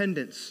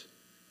independence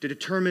to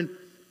determine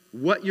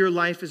what your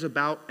life is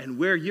about and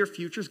where your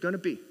future is going to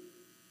be.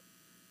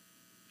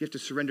 You have to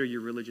surrender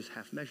your religious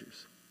half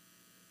measures.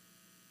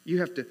 You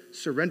have to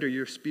surrender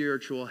your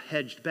spiritual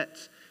hedged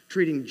bets,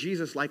 treating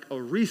Jesus like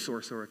a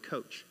resource or a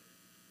coach.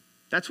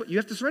 That's what you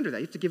have to surrender that.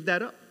 You have to give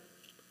that up.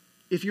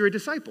 If you're a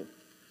disciple,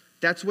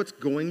 that's what's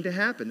going to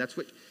happen. That's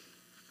what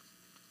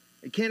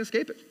you can't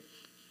escape it.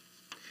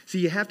 See,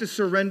 you have to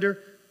surrender.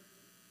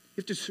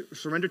 You have to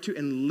surrender to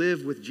and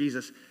live with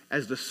Jesus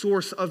as the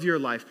source of your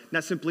life,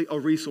 not simply a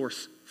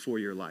resource for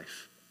your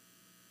life.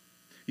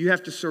 You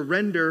have to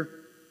surrender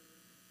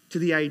to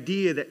the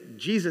idea that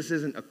Jesus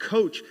isn't a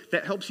coach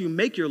that helps you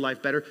make your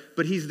life better,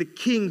 but he's the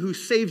king who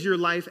saves your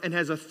life and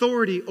has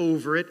authority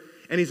over it,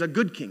 and he's a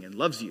good king and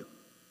loves you.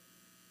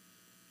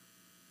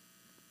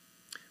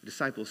 A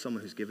disciple is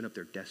someone who's given up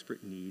their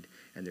desperate need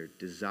and their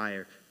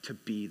desire to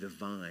be the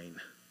vine,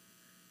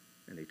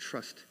 and they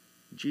trust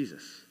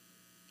Jesus,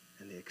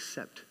 and they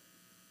accept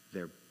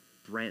their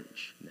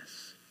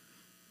branchness.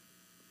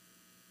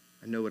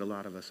 I know what a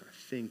lot of us are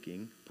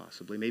thinking,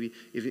 possibly. Maybe,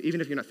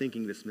 even if you're not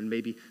thinking this, then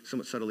maybe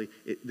somewhat subtly,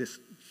 this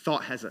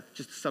thought has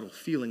just a subtle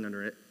feeling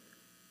under it.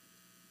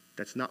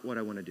 That's not what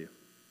I want to do.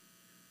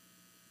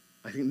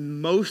 I think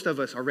most of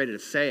us are ready to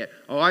say it.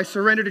 Oh, I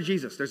surrender to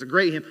Jesus. There's a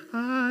great hymn.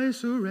 I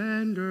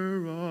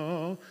surrender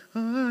all,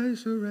 I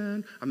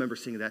surrender. I remember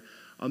singing that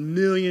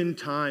 1,000,000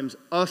 times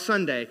a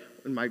Sunday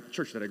in my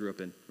church that I grew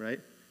up in, right?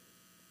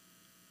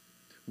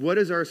 What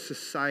does our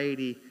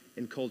society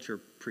and culture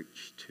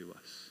preach to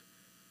us?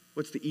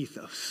 What's the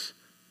ethos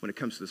when it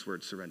comes to this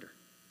word surrender?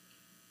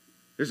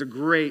 There's a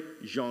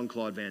great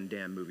Jean-Claude Van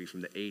Damme movie from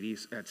the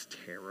 80s. That's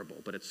terrible,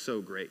 but it's so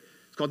great.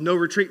 It's called No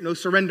Retreat, No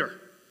Surrender.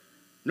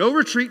 No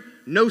retreat,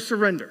 no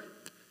surrender.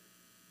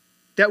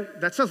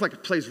 That sounds like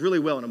it plays really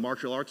well in a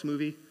martial arts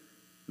movie,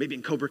 maybe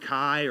in Cobra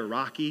Kai or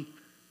Rocky.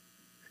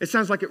 It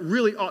sounds like it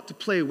really ought to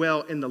play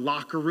well in the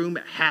locker room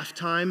at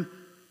halftime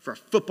for a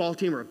football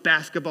team or a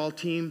basketball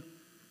team,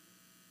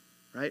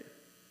 right?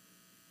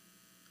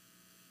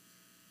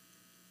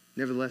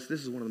 Nevertheless,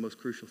 this is one of the most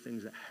crucial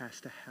things that has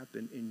to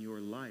happen in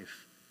your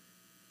life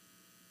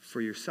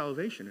for your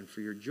salvation and for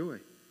your joy.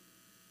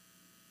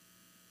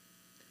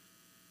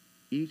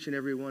 Each and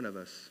every one of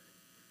us,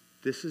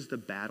 this is the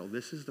battle.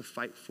 This is the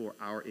fight for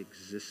our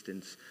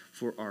existence,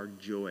 for our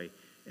joy.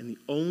 And the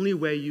only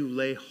way you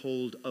lay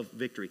hold of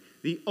victory,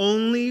 the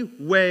only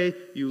way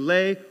you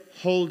lay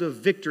hold of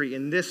victory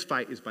in this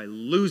fight is by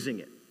losing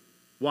it.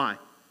 Why?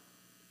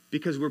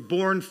 Because we're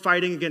born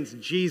fighting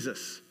against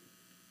Jesus.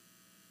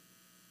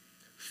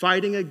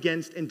 Fighting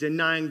against and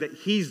denying that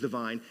he's the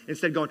vine,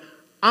 instead going,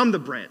 I'm the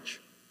branch.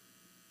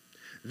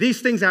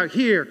 These things out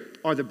here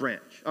are the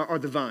branch, are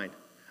the vine.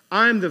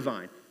 I'm the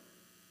vine.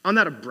 I'm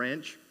not a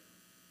branch.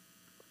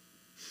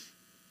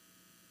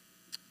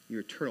 Your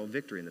eternal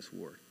victory in this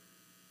war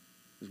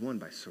is won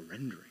by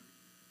surrendering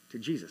to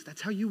Jesus.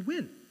 That's how you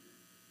win.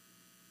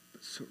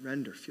 But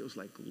surrender feels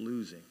like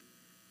losing.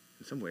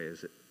 In some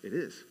ways, it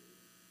is.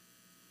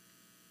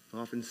 I've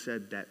often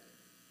said that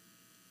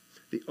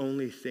the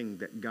only thing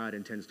that God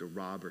intends to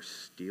rob or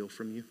steal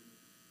from you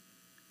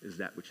is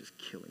that which is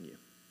killing you.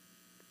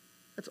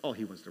 That's all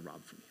he wants to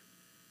rob from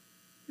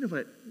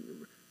you.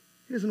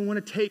 He doesn't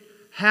want to take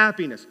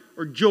happiness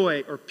or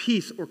joy or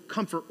peace or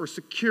comfort or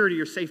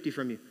security or safety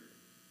from you.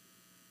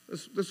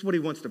 This is what he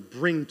wants to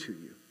bring to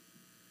you.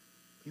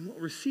 You won't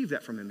receive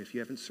that from him if you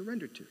haven't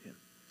surrendered to him.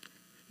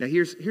 Now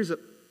here's a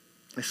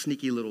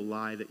sneaky little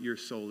lie that your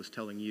soul is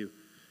telling you.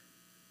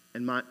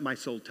 And my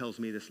soul tells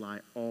me this lie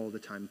all the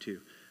time too.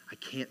 I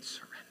can't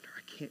surrender.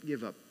 I can't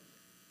give up.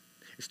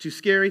 It's too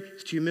scary.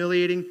 It's too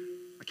humiliating.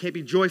 I can't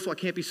be joyful. I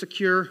can't be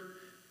secure.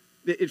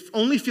 It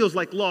only feels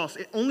like loss.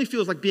 It only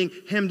feels like being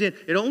hemmed in.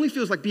 It only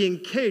feels like being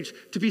caged.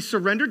 To be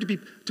surrendered,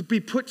 to be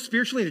put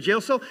spiritually in a jail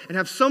cell and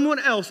have someone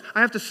else, I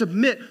have to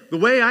submit the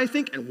way I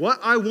think and what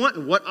I want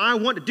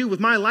to do with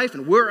my life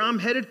and where I'm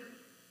headed.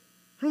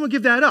 I don't want to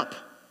give that up.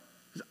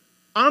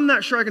 I'm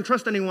not sure I can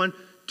trust anyone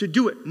to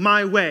do it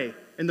my way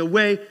in the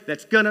way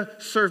that's going to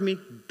serve me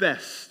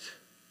best.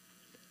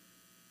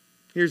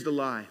 Here's the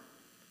lie.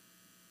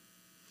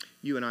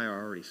 You and I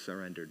are already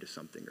surrendered to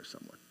something or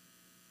someone.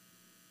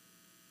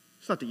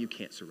 It's not that you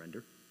can't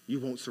surrender.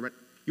 You won't surrender.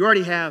 You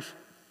already have.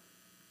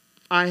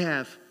 I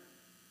have.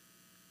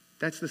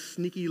 That's the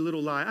sneaky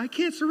little lie. I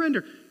can't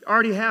surrender. You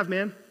already have,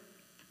 man.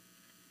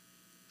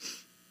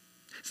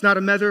 It's not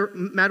a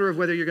matter of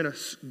whether you're going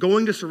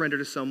to surrender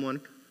to someone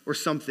or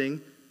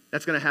something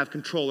that's going to have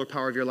control or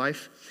power of your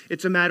life.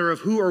 It's a matter of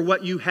who or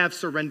what you have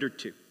surrendered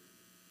to.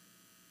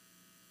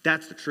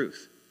 That's the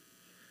truth.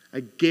 I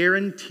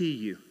guarantee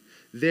you,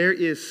 there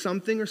is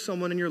something or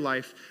someone in your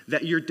life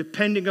that you're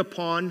depending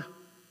upon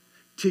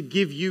to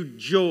give you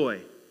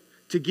joy,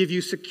 to give you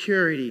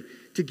security,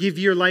 to give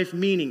your life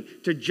meaning,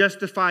 to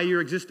justify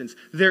your existence.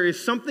 There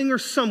is something or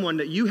someone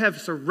that you have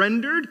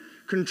surrendered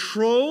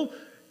control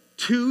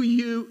to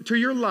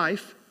your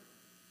life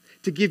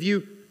to give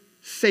you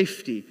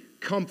safety,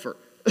 comfort,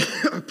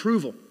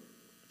 approval.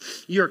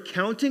 You're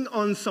counting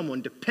on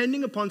someone,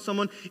 depending upon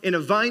someone in a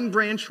vine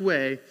branch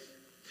way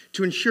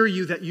to ensure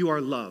you that you are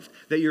loved,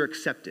 that you're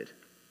accepted,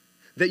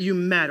 that you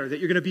matter, that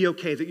you're going to be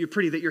okay, that you're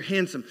pretty, that you're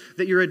handsome,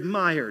 that you're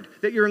admired,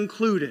 that you're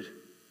included.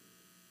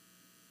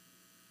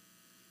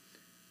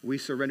 We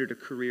surrender to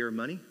career or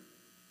money.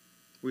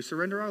 We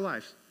surrender our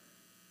lives.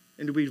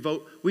 And we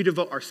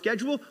devote our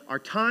schedule, our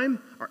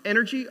time, our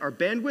energy, our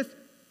bandwidth.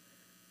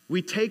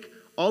 We take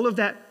all of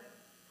that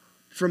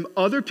from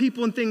other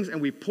people and things and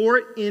we pour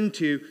it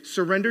into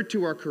surrender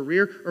to our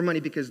career or money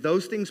because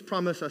those things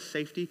promise us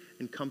safety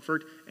and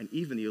comfort and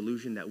even the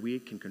illusion that we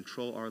can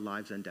control our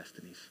lives and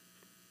destinies.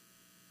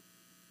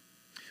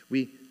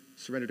 We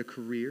surrender to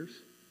careers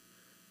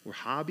or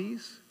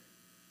hobbies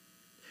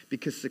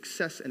because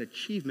success and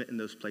achievement in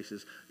those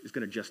places is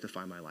going to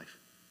justify my life.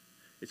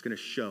 It's going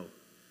to show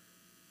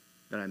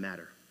that I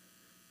matter,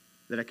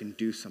 that I can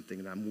do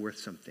something, that I'm worth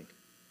something.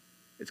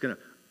 It's going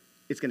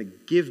to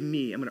give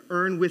me, I'm going to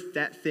earn with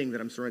that thing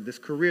that I'm surrendered, this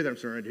career that I'm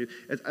surrendered to.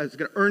 It's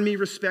going to earn me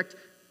respect.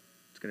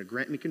 It's going to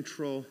grant me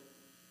control.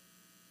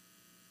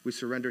 We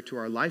surrender to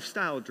our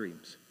lifestyle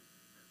dreams,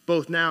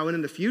 both now and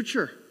in the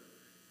future.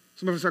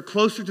 Some of us are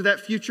closer to that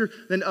future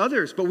than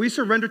others, but we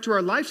surrender to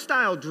our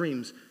lifestyle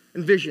dreams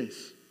and visions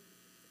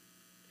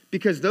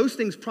because those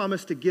things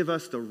promise to give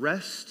us the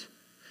rest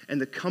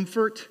and the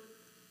comfort,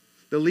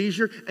 the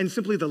leisure, and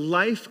simply the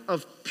life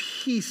of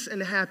peace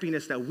and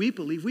happiness that we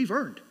believe we've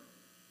earned.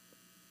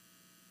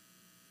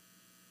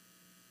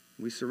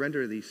 We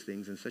surrender these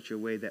things in such a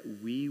way that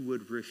we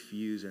would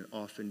refuse, and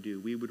often do,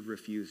 we would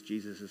refuse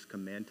Jesus'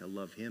 command to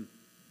love him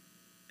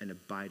and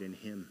abide in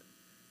him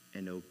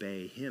and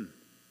obey him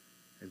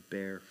and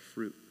bear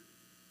fruit,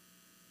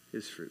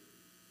 his fruit.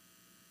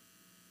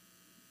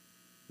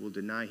 We'll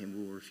deny him.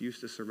 We'll refuse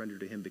to surrender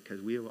to him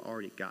because we have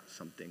already got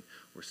something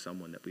or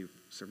someone that we've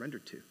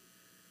surrendered to.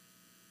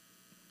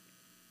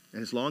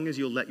 And as long as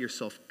you'll let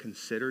yourself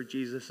consider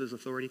Jesus'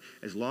 authority,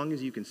 as long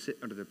as you can sit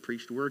under the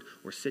preached word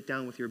or sit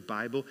down with your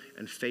Bible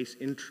and face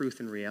in truth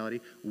and reality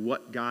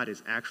what God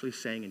is actually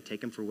saying and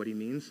take him for what he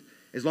means,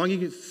 as long as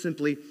you can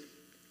simply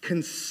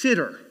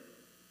consider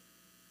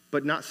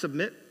but not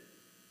submit,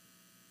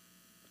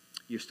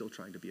 you're still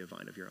trying to be a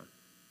vine of your own.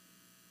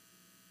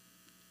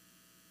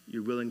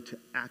 You're willing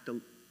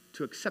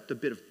to accept a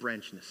bit of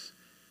branchness,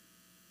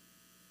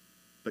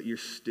 but you're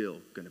still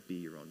going to be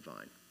your own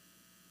vine.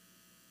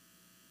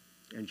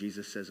 And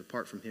Jesus says,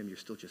 apart from him, you're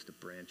still just a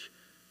branch.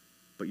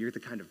 But you're the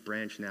kind of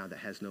branch now that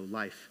has no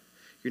life.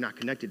 You're not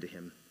connected to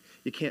him.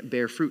 You can't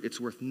bear fruit. It's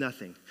worth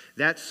nothing.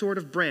 That sort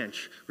of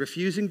branch,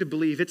 refusing to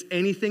believe it's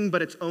anything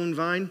but its own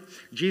vine,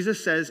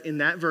 Jesus says in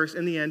that verse,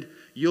 in the end,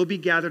 you'll be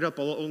gathered up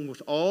along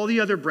with all the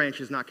other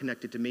branches not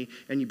connected to me,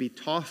 and you'll be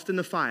tossed in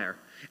the fire.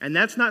 And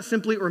that's not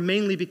simply or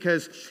mainly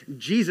because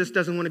Jesus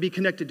doesn't want to be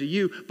connected to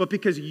you, but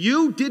because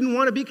you didn't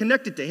want to be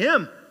connected to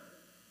him.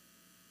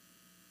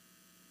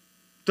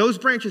 Those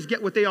branches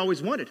get what they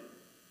always wanted.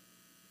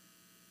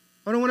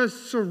 I don't want to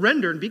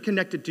surrender and be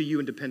connected to you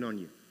and depend on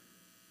you.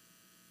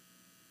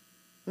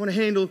 I want to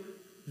handle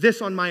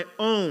this on my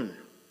own.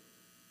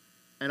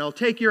 And I'll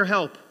take your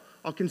help.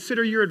 I'll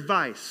consider your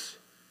advice.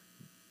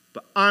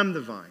 But I'm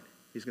the vine.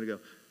 He's going to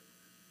go,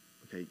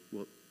 okay,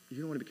 well, you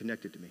don't want to be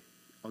connected to me.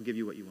 I'll give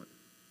you what you want.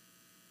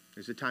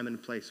 There's a time and a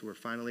place where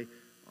finally,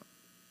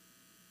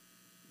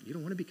 you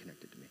don't want to be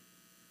connected to me.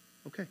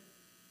 Okay.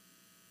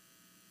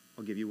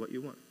 I'll give you what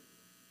you want.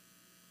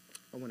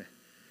 I want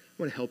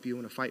to help you. I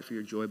want to fight for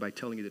your joy by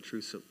telling you the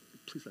truth, so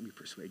please let me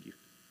persuade you.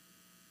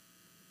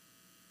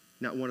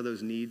 Not one of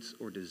those needs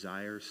or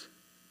desires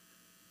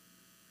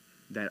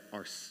that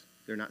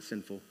they're not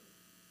sinful.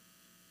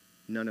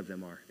 None of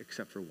them are,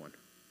 except for one.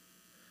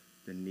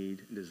 The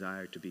need and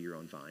desire to be your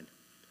own vine.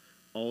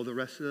 All the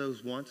rest of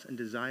those wants and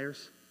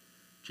desires,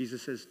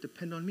 Jesus says,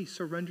 depend on me,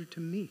 surrender to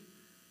me.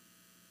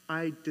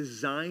 I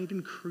designed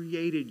and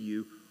created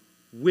you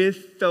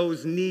with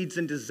those needs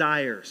and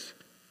desires.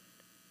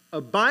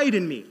 Abide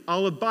in me.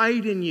 I'll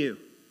abide in you.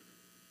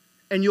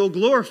 And you'll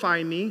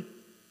glorify me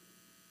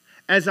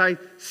as I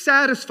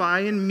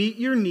satisfy and meet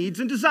your needs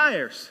and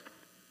desires.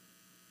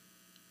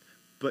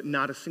 But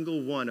not a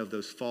single one of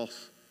those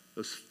false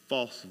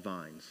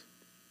vines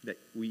that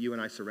you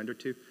and I surrender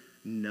to,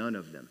 none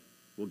of them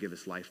will give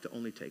us life. They'll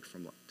only take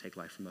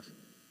life from us.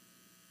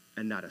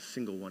 And not a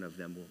single one of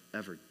them will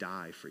ever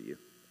die for you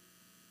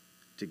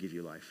to give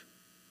you life,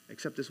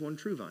 except this one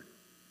true vine.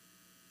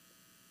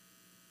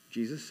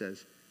 Jesus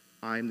says,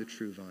 I am the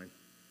true vine.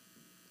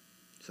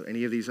 So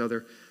any of these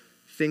other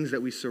things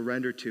that we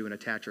surrender to and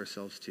attach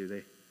ourselves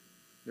to,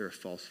 they're a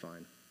false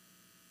vine.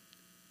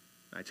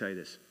 I tell you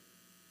this,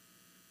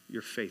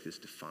 your faith is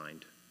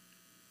defined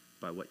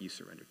by what you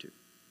surrender to.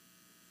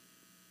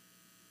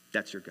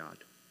 That's your God.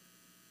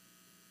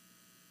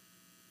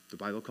 The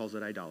Bible calls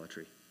it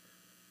idolatry,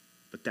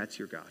 but that's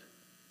your God.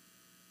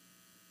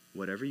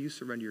 Whatever you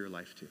surrender your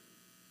life to,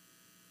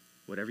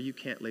 whatever you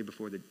can't lay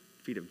before the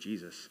feet of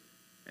Jesus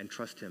and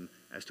trust him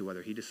as to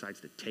whether he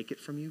decides to take it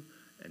from you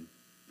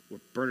or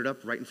burn it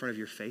up right in front of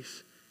your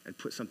face and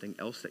put something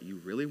else that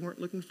you really weren't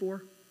looking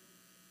for,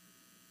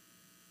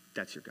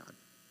 that's your God.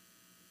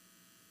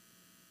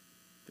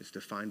 It's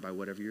defined by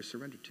whatever you're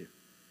surrendered to.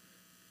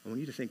 I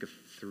want you to think of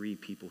three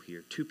people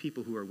here, two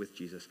people who are with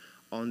Jesus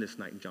on this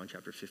night in John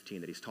chapter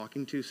 15 that he's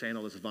talking to, saying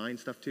all this vine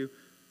stuff to.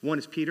 One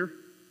is Peter.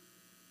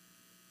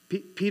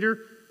 Peter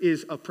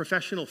is a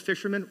professional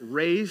fisherman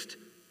raised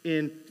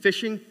in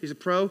fishing. He's a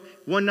pro.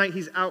 One night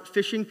he's out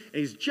fishing, and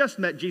he's just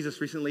met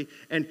Jesus recently,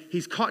 and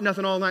he's caught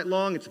nothing all night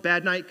long. It's a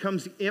bad night,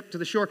 comes up to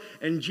the shore,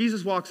 and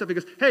Jesus walks up and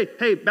goes,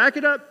 hey, back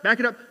it up,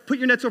 put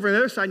your nets over on the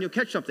other side, and you'll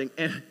catch something.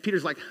 And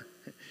Peter's like,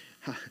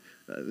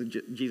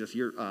 Jesus,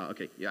 you're,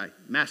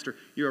 Master,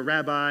 you're a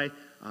rabbi.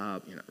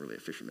 You're not really a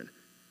fisherman.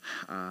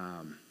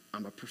 I'm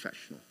a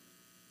professional.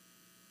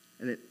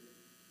 And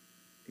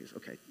he goes,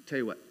 okay, tell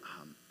you what,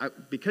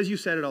 because you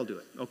said it, I'll do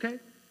it. Okay?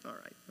 All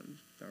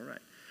right.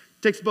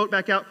 Takes the boat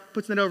back out,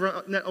 puts the net over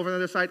on the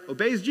other side,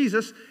 obeys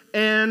Jesus,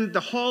 and the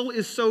haul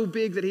is so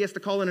big that he has to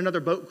call in another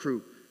boat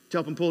crew to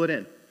help him pull it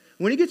in.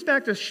 When he gets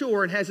back to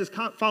shore and has his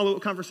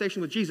follow-up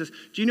conversation with Jesus,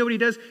 do you know what he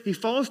does? He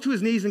falls to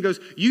his knees and goes,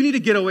 you need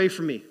to get away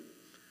from me.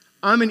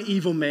 I'm an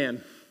evil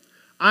man.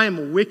 I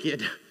am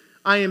wicked.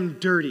 I am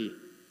dirty.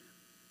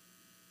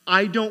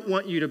 I don't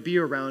want you to be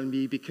around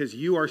me because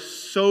you are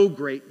so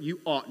great, you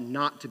ought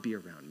not to be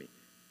around me.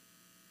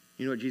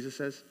 You know what Jesus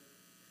says?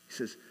 He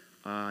says,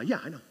 yeah,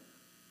 I know.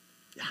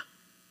 Yeah.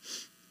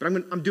 But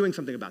I'm doing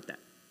something about that.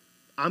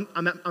 I'm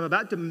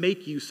about to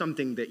make you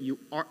something that you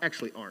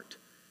actually aren't.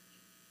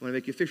 I'm going to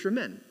make you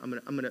fishermen. I'm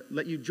going to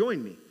let you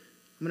join me.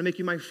 I'm going to make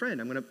you my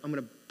friend. I'm going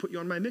to put you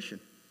on my mission.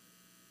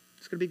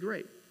 It's going to be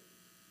great.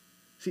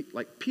 See,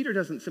 Peter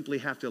doesn't simply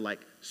have to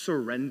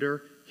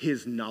surrender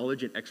his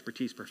knowledge and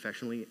expertise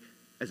professionally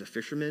as a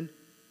fisherman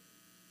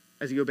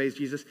as he obeys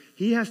Jesus.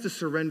 He has to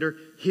surrender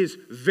his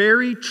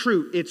very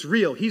true, it's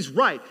real, he's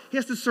right. He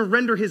has to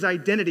surrender his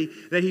identity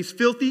that he's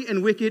filthy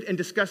and wicked and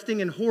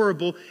disgusting and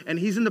horrible, and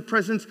he's in the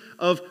presence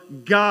of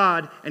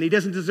God and he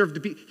doesn't deserve to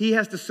be. He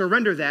has to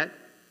surrender that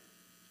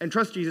and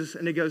trust Jesus.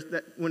 And it goes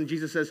that when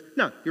Jesus says,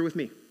 no, you're with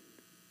me.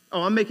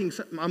 Oh, I'm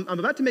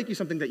about to make you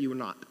something that you are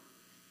not.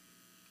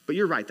 But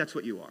you're right, that's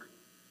what you are.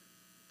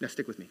 Now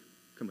stick with me.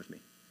 Come with me.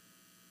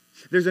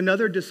 There's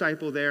another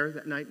disciple there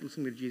that night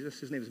listening to Jesus.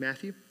 His name is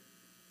Matthew.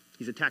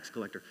 He's a tax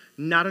collector.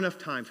 Not enough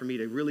time for me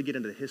to really get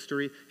into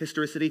the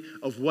historicity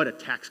of what a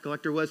tax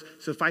collector was.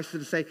 Suffice it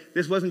to say,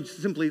 this wasn't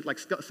simply like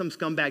some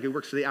scumbag who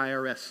works for the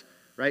IRS,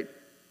 right?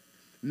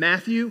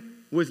 Matthew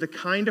was the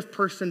kind of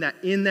person that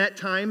in that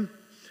time,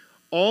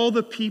 all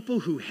the people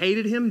who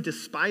hated him,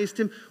 despised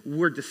him,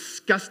 were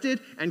disgusted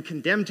and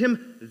condemned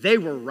him. They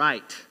were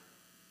right.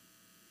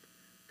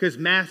 Because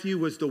Matthew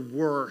was the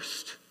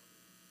worst.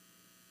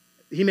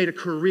 He made a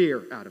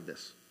career out of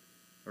this,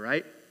 all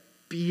right?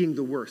 Being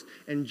the worst.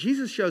 And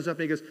Jesus shows up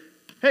and he goes,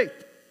 hey,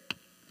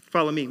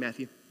 follow me,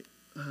 Matthew.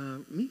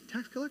 Me,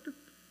 tax collector?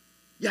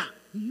 Yeah,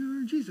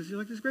 you're Jesus. You're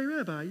like this great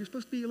rabbi. You're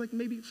supposed to be like,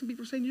 maybe some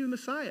people are saying you're the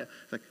Messiah.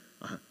 It's like,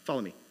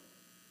 follow me.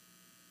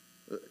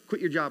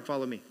 Quit your job,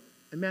 follow me.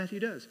 And Matthew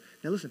does.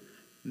 Now listen,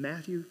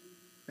 Matthew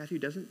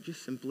doesn't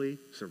just simply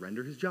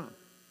surrender his job.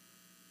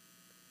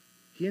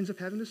 He ends up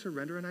having to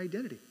surrender an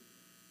identity.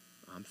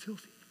 I'm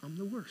filthy. I'm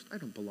the worst. I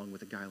don't belong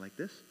with a guy like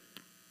this.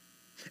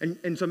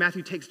 And so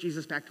Matthew takes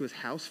Jesus back to his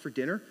house for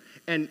dinner,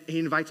 and he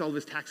invites all of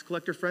his tax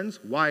collector friends.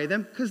 Why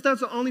them? Because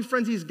that's the only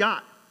friends he's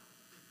got.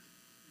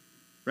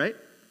 Right?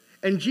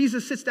 And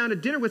Jesus sits down to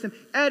dinner with him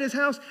at his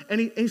house, and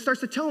he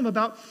starts to tell him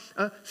about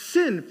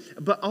sin,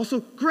 but also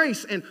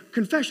grace and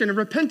confession and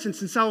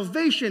repentance and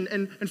salvation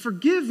and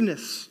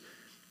forgiveness.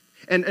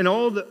 And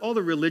all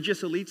the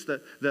religious elites,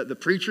 the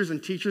preachers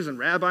and teachers and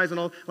rabbis and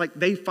all,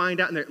 they find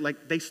out and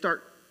they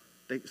start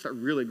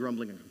really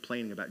grumbling and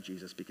complaining about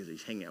Jesus because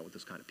he's hanging out with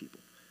those kind of people,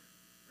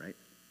 right?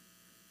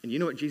 And you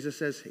know what Jesus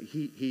says?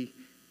 He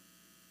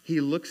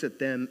looks at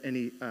them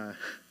and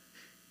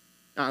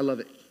I love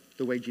it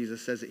the way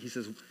Jesus says it. He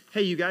says,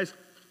 "Hey, you guys,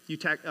 you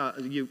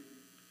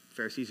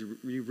Pharisees,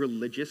 you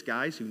religious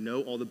guys who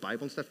know all the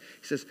Bible and stuff."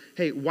 He says,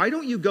 "Hey, why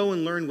don't you go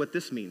and learn what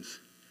this means?"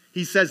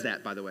 He says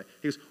that, by the way.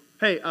 He goes,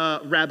 "Hey,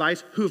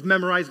 rabbis who have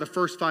memorized the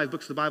first 5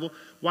 books of the Bible,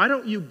 why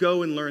don't you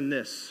go and learn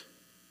this?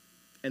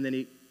 And then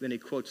he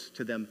quotes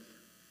to them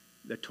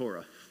the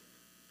Torah,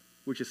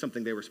 which is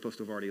something they were supposed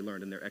to have already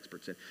learned and they're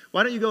experts in.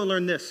 Why don't you go and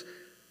learn this?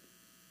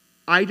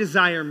 I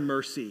desire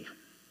mercy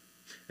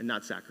and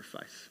not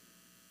sacrifice.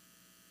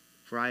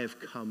 For I have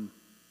come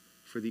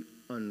for the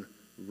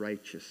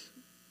unrighteous.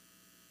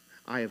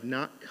 I have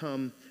not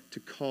come to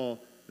call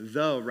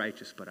the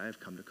righteous, but I have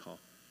come to call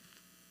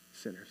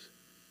sinners.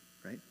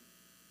 Right?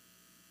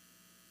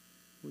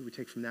 What do we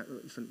take from that?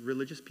 Listen,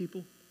 religious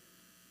people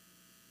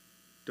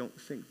don't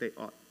think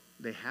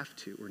they have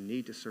to or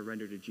need to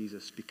surrender to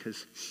Jesus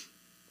because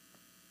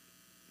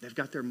they've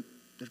got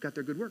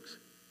their good works.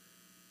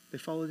 They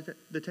follow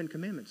the Ten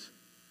Commandments.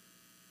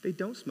 They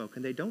don't smoke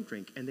and they don't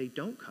drink and they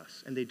don't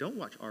cuss and they don't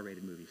watch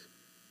R-rated movies.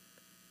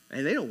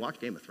 And they don't watch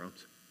Game of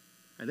Thrones.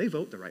 And they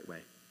vote the right way.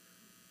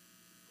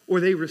 Or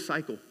they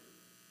recycle.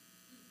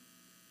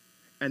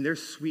 And they're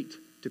sweet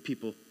to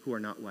people who are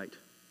not white.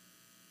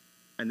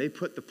 And they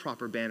put the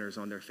proper banners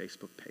on their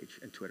Facebook page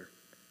and Twitter.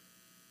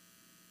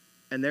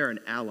 And they're an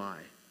ally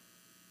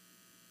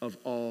of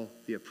all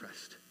the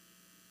oppressed.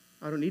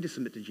 I don't need to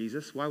submit to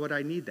Jesus. Why would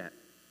I need that?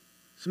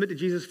 Submit to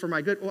Jesus for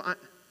my good? Well, I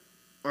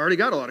already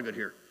got a lot of good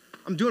here.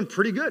 I'm doing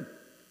pretty good.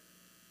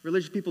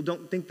 Religious people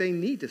don't think they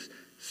need to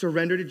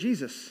surrender to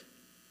Jesus.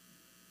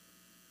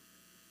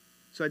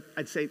 So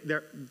I'd say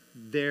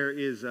there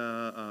is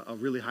a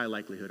really high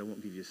likelihood, I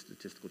won't give you a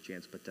statistical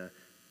chance, but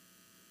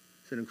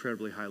it's an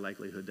incredibly high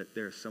likelihood that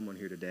there's someone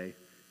here today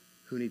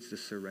who needs to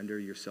surrender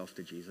yourself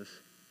to Jesus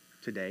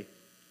today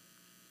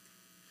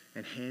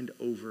and hand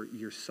over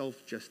your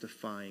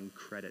self-justifying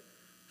credit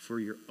for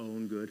your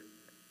own good.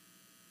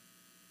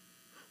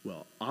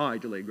 Well, I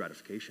delayed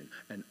gratification,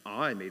 and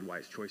I made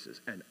wise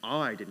choices, and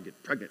I didn't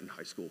get pregnant in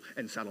high school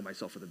and saddle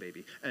myself with a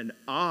baby, and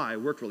I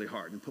worked really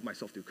hard and put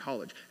myself through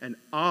college, and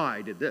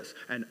I did this,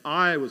 and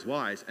I was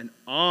wise, and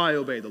I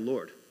obey the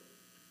Lord.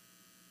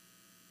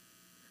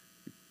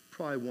 You're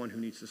probably one who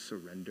needs to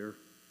surrender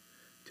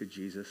to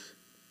Jesus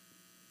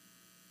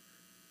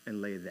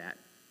and lay that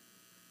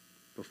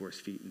before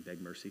his feet and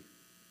beg mercy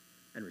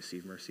and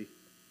receive mercy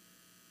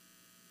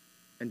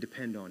and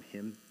depend on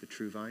him, the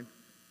true vine,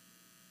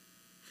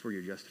 for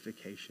your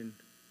justification.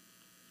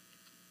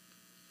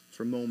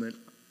 For a moment,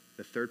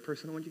 the third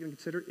person I want you to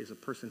consider is a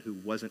person who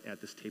wasn't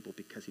at this table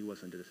because he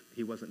wasn't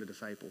a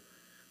disciple.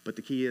 But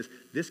the key is,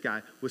 this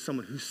guy was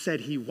someone who said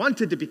he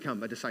wanted to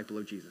become a disciple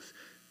of Jesus.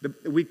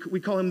 We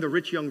call him the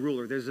rich young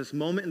ruler. There's this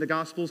moment in the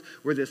Gospels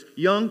where this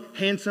young,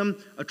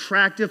 handsome,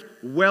 attractive,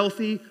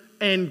 wealthy,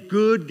 and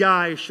good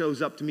guy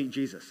shows up to meet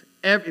Jesus.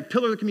 Every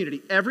pillar of the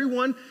community.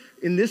 Everyone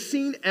in this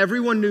scene,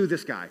 everyone knew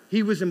this guy.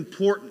 He was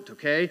important,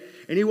 okay?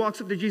 And he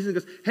walks up to Jesus and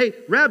goes, hey,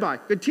 Rabbi,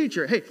 good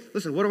teacher. Hey,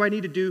 listen, what do I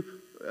need to do?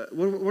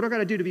 What do I got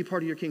to do to be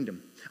part of your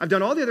kingdom? I've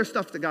done all the other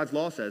stuff that God's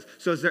law says.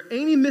 So is there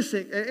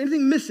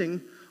anything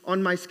missing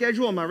on my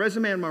schedule, on my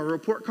resume, on my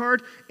report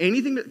card?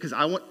 Anything? Because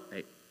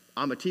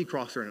I'm a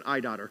T-crosser and an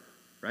I-dotter,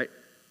 right?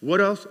 What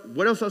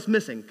else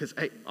missing? Because,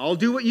 hey, I'll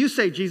do what you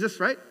say,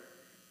 Jesus, right?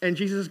 And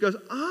Jesus goes,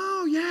 oh,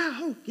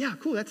 yeah,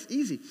 cool, that's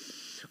easy.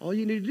 All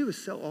you need to do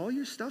is sell all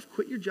your stuff,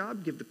 quit your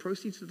job, give the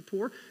proceeds to the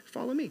poor,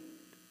 follow me.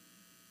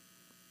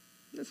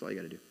 That's all you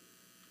got to do.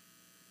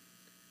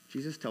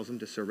 Jesus tells him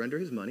to surrender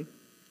his money,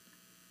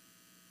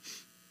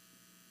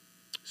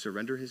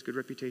 surrender his good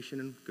reputation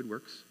and good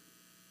works,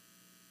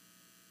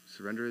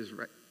 surrender his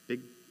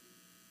big,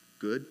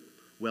 good,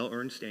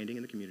 well-earned standing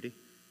in the community,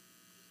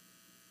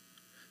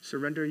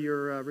 surrender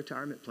your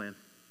retirement plan,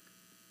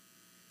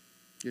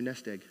 your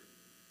nest egg,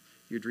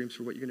 your dreams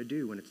for what you're going to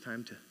do when it's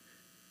time to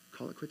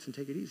call it quits and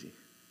take it easy.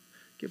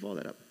 Give all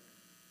that up.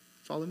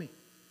 Follow me.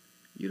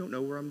 You don't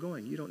know where I'm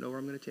going. You don't know where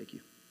I'm going to take you.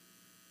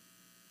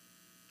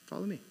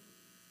 Follow me.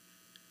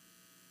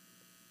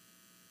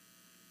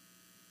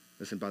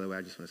 Listen, by the way,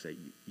 I just want to say,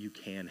 you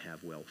can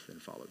have wealth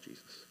and follow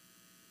Jesus.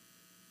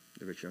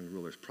 The rich young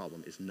ruler's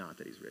problem is not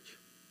that he's rich.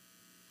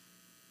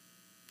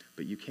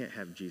 But you can't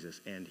have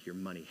Jesus and your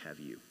money have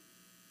you.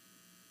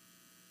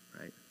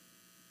 Right?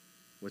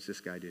 What's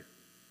this guy do?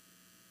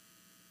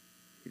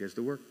 He does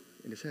the work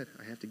in his head.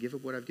 I have to give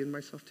up what I've given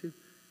myself to.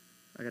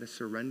 I got to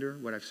surrender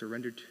what I've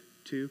surrendered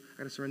to. I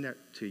got to surrender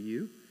that to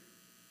you.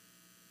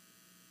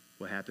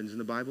 What happens in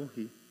the Bible?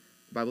 The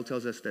Bible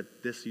tells us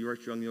that this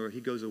rich young ruler,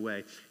 he goes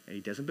away and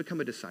he doesn't become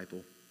a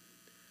disciple.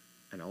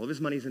 And all of his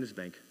money's in his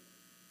bank.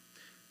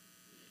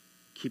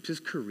 Keeps his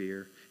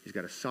career. He's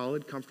got a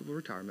solid, comfortable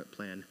retirement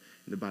plan.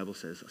 And the Bible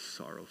says a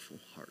sorrowful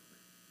heart.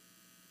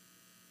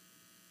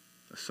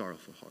 A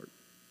sorrowful heart.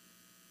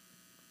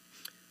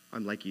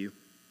 I'm like you.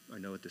 I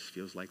know what this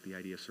feels like, the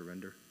idea of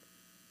surrender.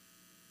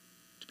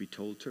 To be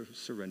told to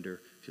surrender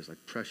feels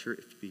like pressure.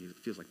 It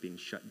feels like being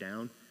shut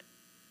down.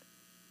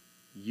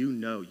 You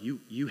know,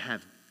 you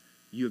have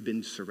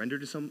been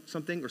surrendered to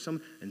something or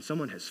someone, and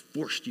someone has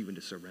forced you into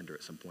surrender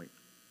at some point.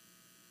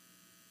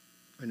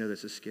 I know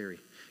this is scary.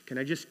 Can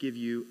I just give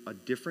you a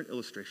different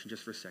illustration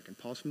just for a second?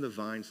 Pause from the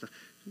vine stuff.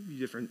 A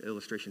different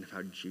illustration of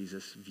how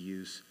Jesus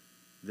views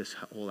this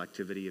whole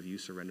activity of you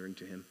surrendering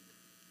to him.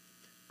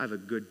 I have a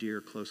good,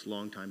 dear, close,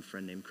 longtime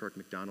friend named Kirk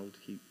McDonald.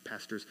 He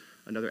pastors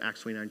another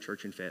Acts 29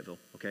 church in Fayetteville,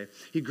 okay?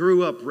 He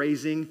grew up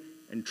raising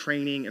and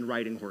training and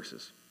riding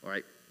horses, all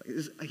right?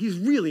 He's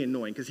really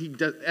annoying because he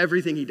does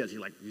everything he does,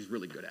 he's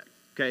really good at,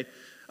 okay?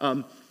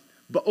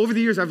 But over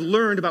the years, I've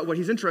learned about what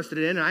he's interested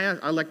in, and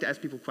I like to ask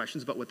people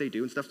questions about what they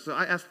do and stuff. So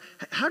I asked,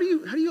 how do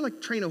you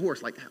like train a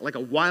horse, like a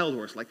wild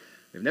horse? Like,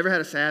 they've never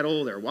had a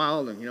saddle, they're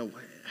wild, and,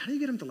 how do you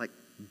get them to, like,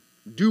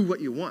 do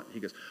what you want? He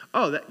goes,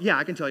 yeah,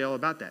 I can tell you all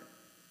about that.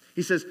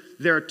 He says,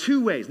 there are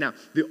two ways. Now,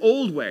 the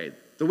old way,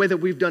 the way that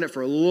we've done it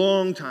for a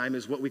long time,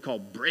 is what we call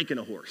breaking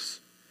a horse.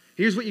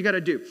 Here's what you got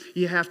to do.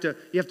 You have to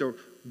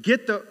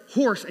get the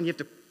horse, and you have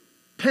to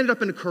pen it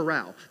up in a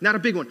corral. Not a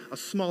big one, a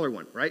smaller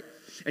one, right?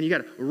 And you got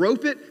to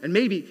rope it, and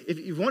maybe if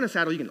you want a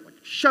saddle, you can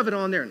shove it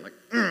on there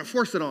and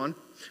force it on.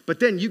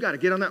 But then you got to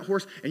get on that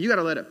horse, and you got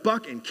to let it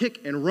buck and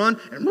kick and run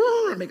and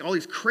make all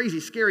these crazy,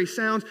 scary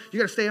sounds. You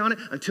got to stay on it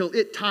until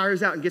it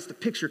tires out and gets the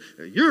picture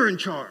that you're in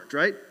charge,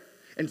 right?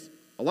 And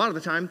a lot of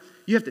the time,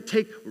 you have to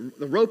take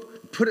the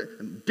rope, put it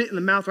and bit in the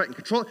mouth, right, and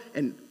control it.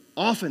 And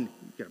often,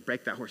 you got to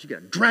break that horse. You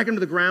got to drag him to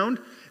the ground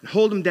and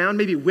hold him down,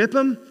 maybe whip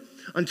him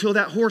until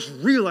that horse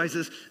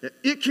realizes that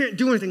it can't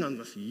do anything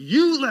unless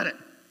you let it.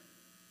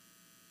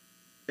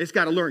 It's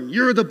got to learn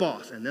you're the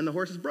boss, and then the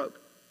horse is broke.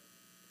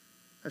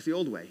 That's the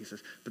old way, he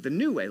says. But the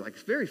new way,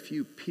 very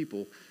few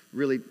people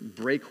really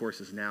break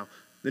horses now.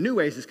 The new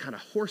way is this kind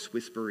of horse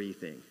whispery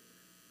thing,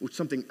 which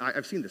something,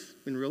 I've seen this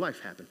in real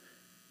life happen.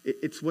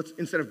 It's what's,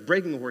 instead of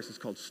breaking a horse, it's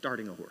called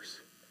starting a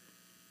horse.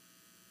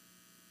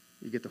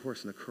 You get the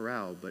horse in the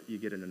corral, but you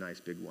get in a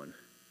nice big one,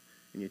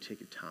 and you take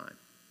your time,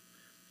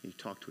 and you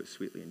talk to it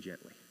sweetly and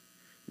gently,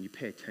 and you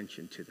pay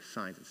attention to the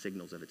signs and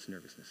signals of its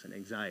nervousness and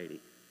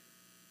anxiety,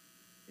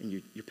 and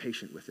you're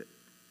patient with it,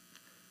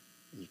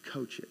 and you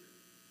coach it,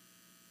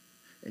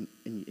 and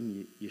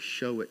you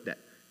show it that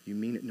you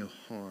mean it no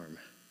harm.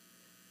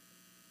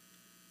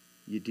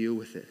 You deal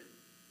with it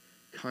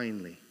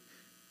kindly.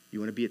 You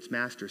want to be its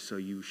master, so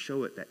you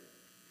show it that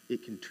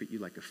it can treat you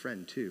like a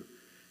friend too.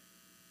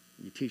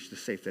 You teach the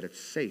safe that it's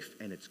safe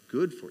and it's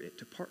good for it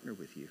to partner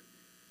with you.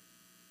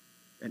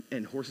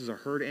 And horses are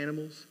herd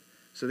animals,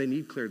 so they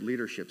need clear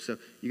leadership. So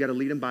you got to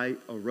lead them by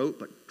a rope,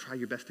 but try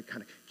your best to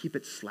kind of keep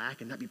it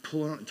slack and not be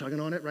pulling on it and tugging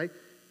on it, right?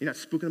 You're not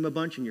spooking them a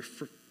bunch, and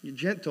you're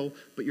gentle,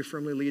 but you're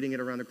firmly leading it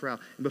around the corral.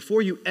 And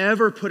before you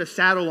ever put a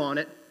saddle on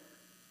it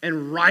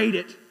and ride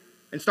it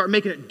and start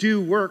making it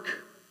do work,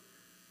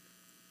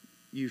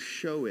 you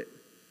show it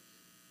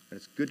that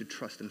it's good to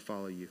trust and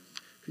follow you.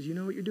 Because you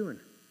know what you're doing.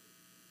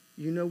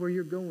 You know where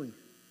you're going.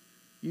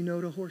 You know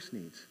what a horse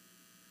needs.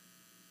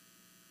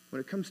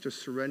 When it comes to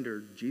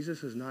surrender,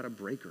 Jesus is not a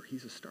breaker.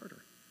 He's a starter.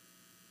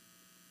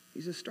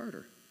 He's a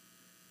starter.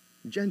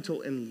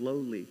 Gentle and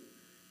lowly,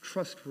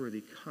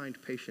 trustworthy, kind,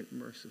 patient,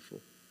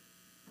 merciful.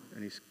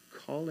 And he's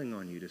calling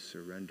on you to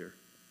surrender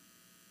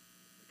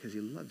because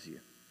he loves you.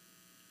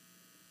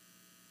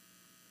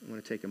 I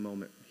want to take a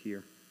moment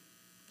here,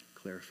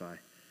 clarify.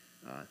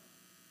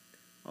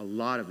 A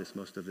lot of this,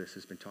 most of this,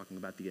 has been talking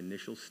about the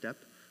initial step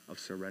of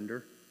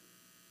surrender.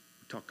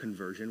 We talk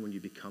conversion when you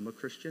become a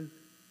Christian.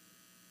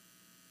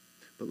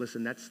 But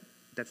listen, that's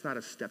not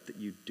a step that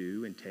you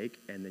do and take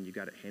and then you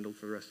got it handled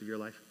for the rest of your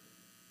life.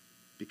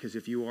 Because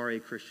if you are a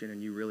Christian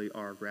and you really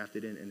are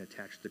grafted in and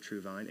attached to the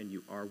true vine and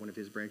you are one of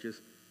his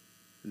branches,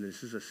 then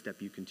this is a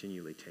step you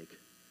continually take.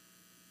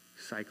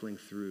 Cycling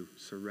through,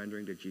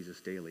 surrendering to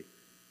Jesus daily.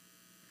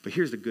 But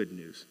here's the good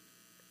news.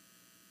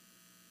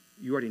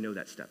 You already know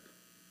that step.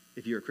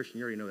 If you're a Christian,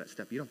 you already know that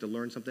step. You don't have to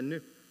learn something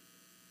new.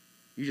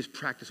 You just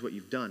practice what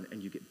you've done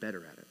and you get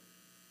better at it.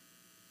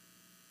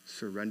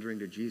 Surrendering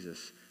to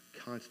Jesus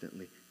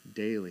constantly,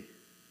 daily.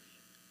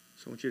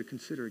 So I want you to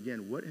consider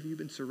again, what have you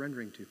been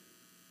surrendering to?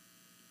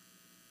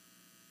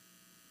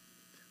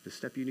 The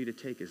step you need to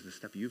take is the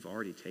step you've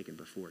already taken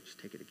before. Just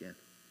take it again.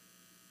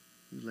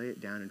 You lay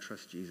it down and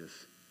trust Jesus,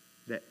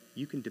 that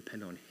you can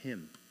depend on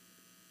him.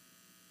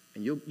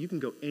 And you can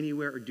go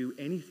anywhere or do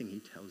anything he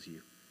tells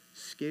you,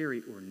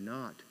 scary or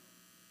not.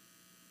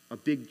 A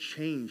big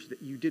change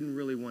that you didn't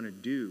really want to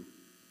do.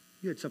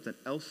 You had something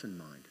else in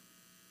mind.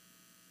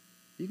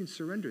 You can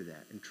surrender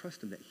that and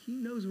trust him that he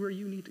knows where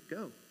you need to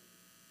go.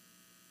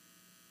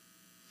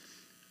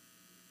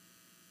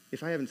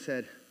 If I haven't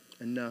said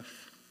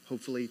enough,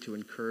 hopefully, to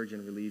encourage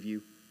and relieve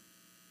you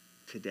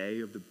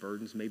today of the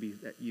burdens maybe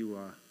that you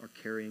are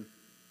carrying,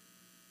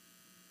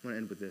 I want to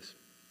end with this.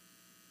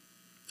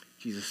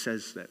 Jesus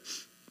says that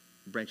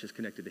branches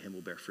connected to him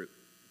will bear fruit.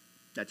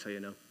 That's how you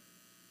know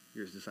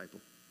you're his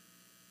disciple.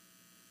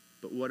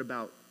 But what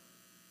about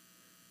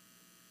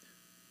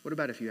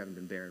if you haven't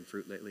been bearing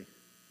fruit lately?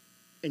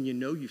 And you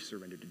know you've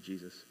surrendered to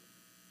Jesus.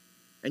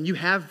 And you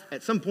have,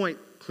 at some point,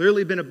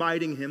 clearly been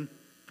abiding him.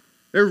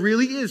 There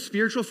really is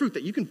spiritual fruit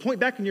that you can point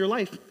back in your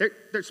life.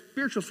 There's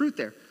spiritual fruit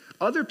there.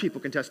 Other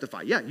people can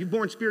testify. Yeah, you've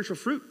borne spiritual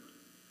fruit.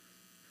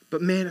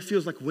 But man, it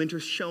feels like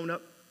winter's shown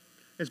up.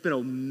 It's been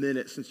a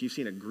minute since you've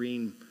seen a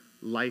green,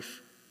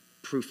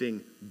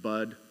 life-proofing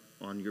bud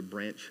on your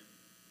branch.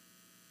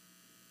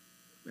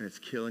 And it's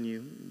killing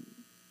you.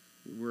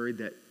 You're worried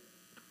that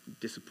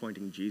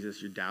disappointing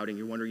Jesus. You're doubting.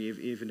 You're wondering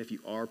even if you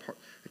are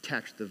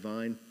attached to the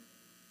vine.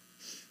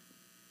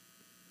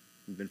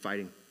 You've been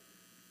fighting,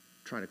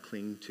 trying to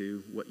cling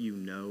to what you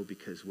know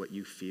because what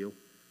you feel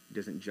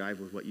doesn't jive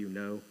with what you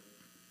know.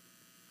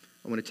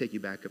 I want to take you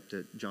back up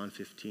to John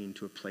 15,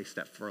 to a place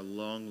that for a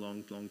long,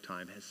 long, long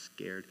time has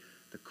scared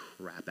the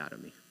crap out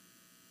of me.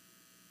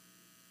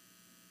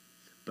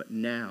 But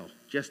now,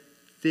 just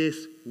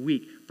this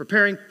week,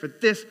 preparing for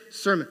this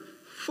sermon,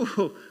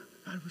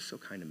 God was so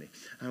kind to me.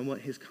 And I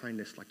want his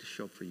kindness to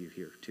show up for you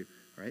here too,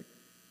 all right?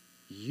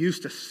 It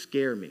used to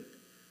scare me,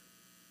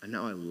 and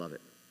now I love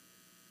it.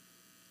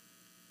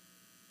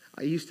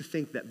 I used to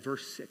think that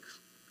verse 6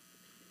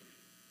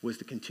 was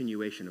the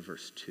continuation of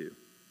verse 2.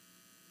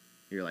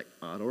 You're like,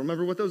 I don't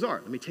remember what those are.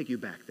 Let me take you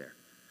back there.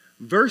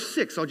 Verse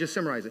 6, I'll just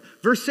summarize it.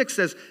 Verse 6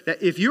 says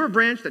that if you're a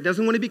branch that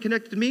doesn't want to be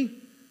connected to me,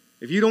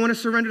 if you don't want to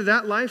surrender to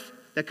that life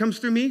that comes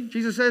through me,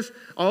 Jesus says,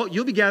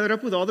 you'll be gathered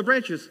up with all the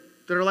branches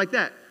that are like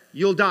that.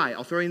 You'll die.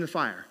 I'll throw you in the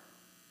fire.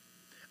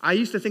 I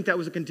used to think that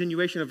was a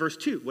continuation of verse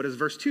 2. What does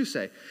verse 2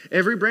 say?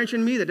 Every branch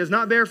in me that does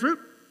not bear fruit,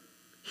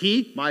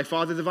 he, my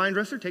Father the vine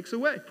dresser, takes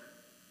away.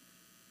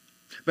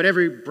 But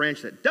every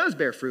branch that does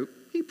bear fruit,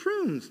 he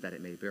prunes that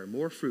it may bear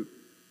more fruit.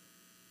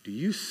 Do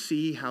you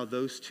see how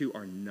those two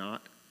are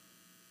not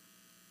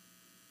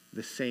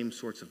the same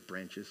sorts of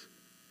branches?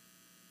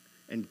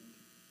 And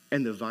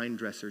the vine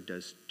dresser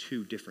does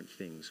two different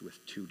things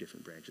with two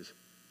different branches.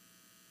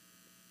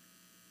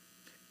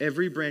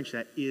 Every branch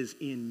that is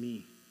in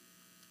me,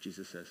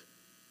 Jesus says,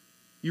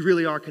 you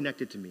really are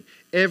connected to me.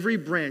 Every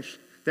branch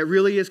that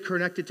really is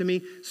connected to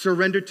me,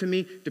 surrendered to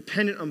me,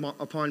 dependent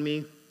upon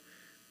me,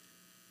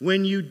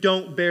 when you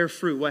don't bear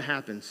fruit, what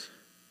happens?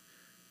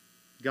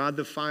 God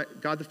the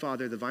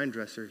Father, the vine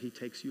dresser, he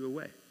takes you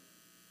away.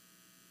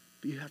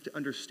 But you have to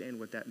understand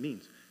what that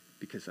means,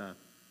 because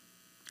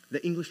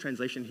the English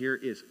translation here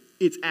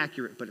it's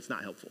accurate, but it's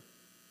not helpful.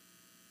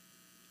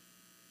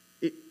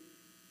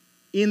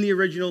 In the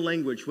original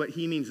language, what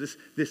he means,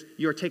 this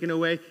you're taken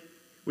away,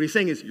 what he's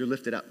saying is you're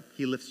lifted up.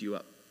 He lifts you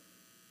up.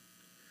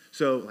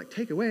 So,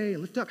 take away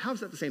and lift up, how is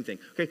that the same thing?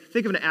 Okay,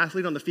 think of an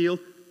athlete on the field.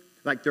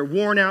 They're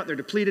worn out, they're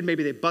depleted,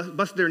 maybe they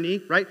busted their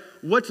knee, right?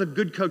 What's a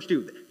good coach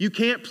do? You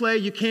can't play,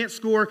 you can't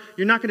score,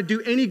 you're not going to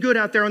do any good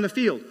out there on the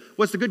field.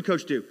 What's the good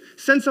coach do?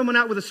 Send someone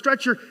out with a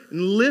stretcher and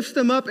lifts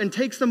them up and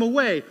takes them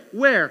away.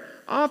 Where?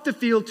 Off the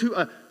field to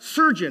a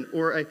surgeon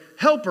or a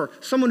helper,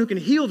 someone who can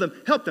heal them,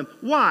 help them.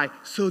 Why?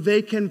 So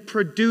they can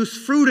produce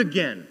fruit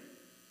again.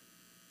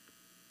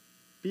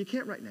 But you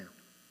can't right now.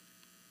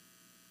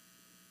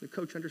 The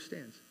coach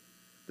understands.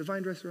 The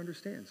vine dresser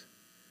understands.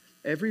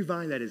 Every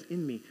vine that is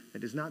in me that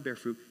does not bear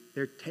fruit,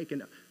 they're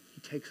taken up.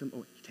 He takes them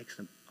away. He takes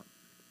them up.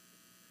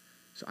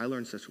 So I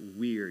learned such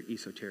weird,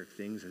 esoteric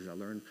things as I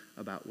learned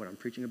about what I'm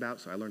preaching about.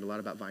 So I learned a lot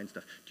about vine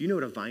stuff. Do you know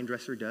what a vine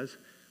dresser does?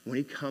 When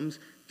he comes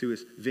to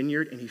his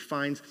vineyard and he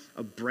finds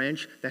a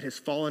branch that has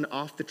fallen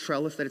off the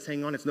trellis that it's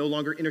hanging on, it's no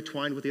longer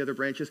intertwined with the other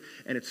branches,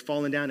 and it's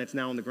fallen down, it's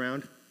now on the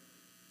ground.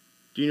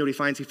 Do you know what he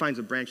finds? He finds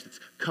a branch that's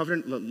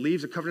covered in, the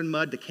leaves are covered in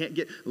mud. They can't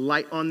get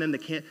light on them. They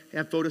can't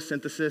have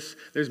photosynthesis.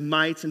 There's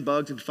mites and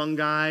bugs and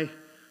fungi,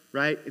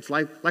 right? It's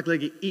likely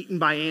to get eaten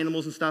by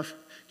animals and stuff.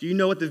 Do you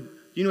know what the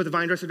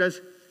vine dresser does?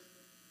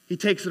 He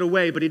takes it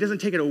away, but he doesn't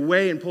take it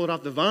away and pull it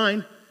off the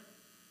vine.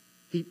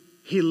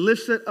 He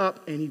lifts it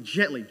up and he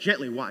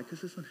gently, why?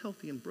 Because it's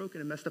unhealthy and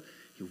broken and messed up.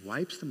 He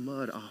wipes the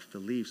mud off the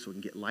leaves so it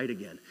can get light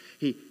again.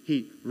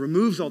 He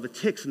removes all the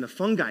ticks and the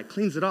fungi,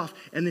 cleans it off,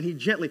 and then he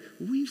gently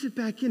weaves it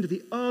back into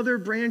the other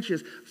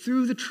branches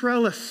through the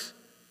trellis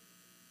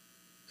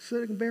so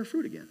that it can bear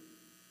fruit again.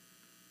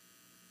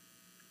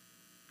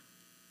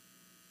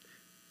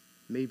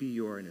 Maybe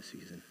you're in a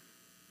season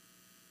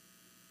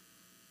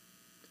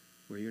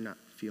where you're not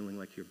feeling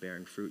like you're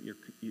bearing fruit.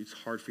 It's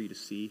hard for you to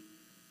see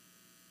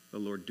the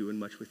Lord doing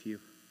much with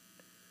you.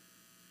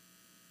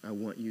 I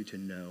want you to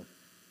know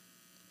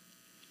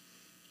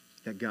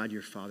that God,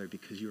 your Father,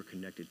 because you are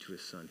connected to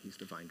his Son, he's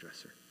the vine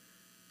dresser.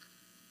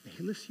 And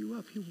he lifts you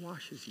up. He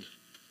washes you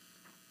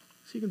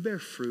so you can bear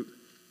fruit.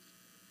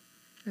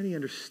 And he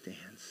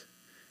understands.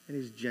 And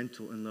he's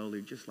gentle and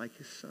lowly, just like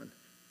his Son.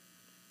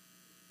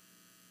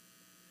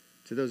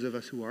 To those of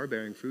us who are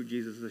bearing fruit,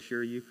 Jesus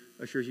assures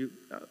you,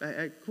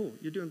 hey, cool,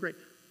 you're doing great.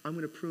 I'm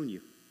going to prune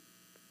you.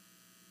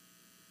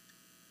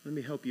 Let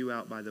me help you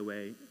out, by the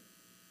way,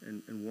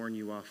 and warn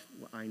you off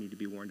what I need to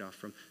be warned off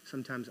from.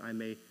 Sometimes I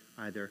may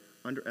either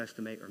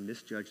underestimate or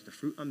misjudge the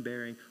fruit I'm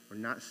bearing, or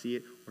not see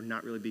it, or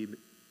not really be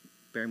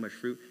bearing much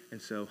fruit.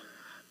 And so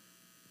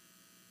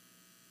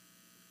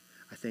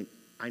I think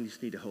I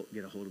just need to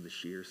get a hold of the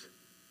shears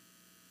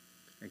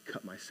and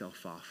cut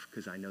myself off,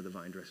 because I know the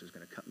vine dresser is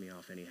going to cut me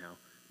off anyhow.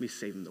 Let me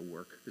save him the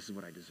work. This is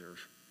what I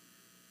deserve.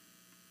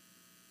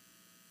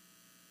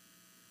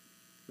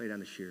 Lay down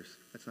the shears.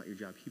 That's not your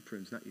job. He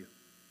prunes, not you.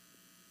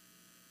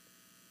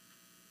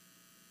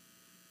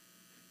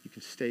 You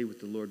can stay with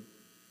the Lord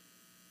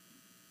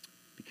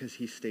because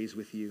he stays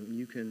with you. And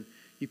you can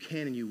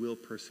and you will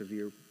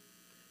persevere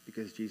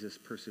because Jesus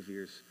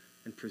perseveres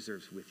and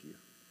preserves with you.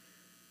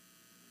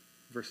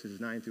 verses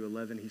 9 through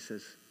 11, he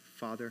says,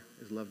 Father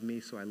has loved me,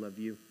 so I love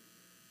you.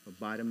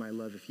 Abide in my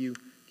love. If you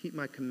keep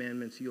my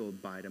commandments, you'll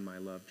abide in my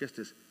love, just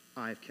as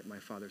I have kept my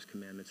Father's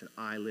commandments, and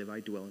I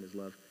dwell in his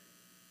love.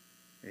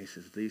 And he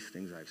says, these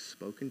things I've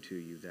spoken to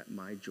you, that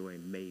my joy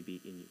may be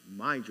in you.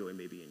 My joy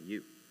may be in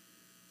you.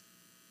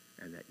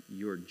 And that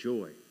your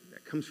joy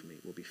that comes from me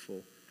will be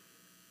full.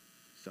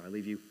 So I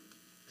leave you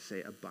to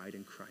say, abide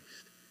in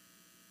Christ.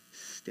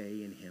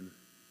 Stay in him.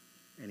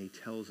 And he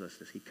tells us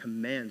this. He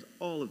commands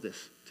all of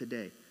this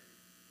today.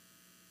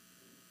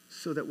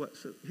 So that what?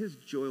 So his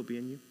joy will be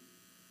in you.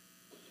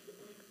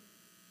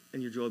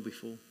 And your joy will be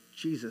full.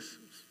 Jesus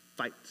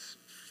fights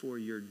for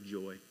your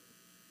joy.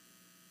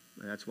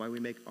 And that's why we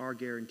make our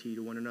guarantee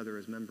to one another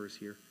as members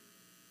here,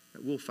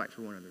 that we'll fight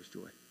for one another's joy.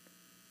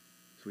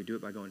 So we do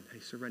it by going, hey,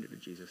 surrender to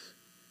Jesus.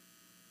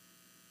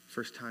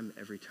 First time,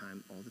 every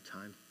time, all the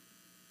time.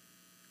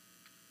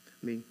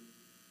 We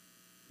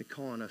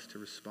call on us to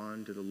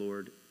respond to the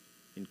Lord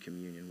in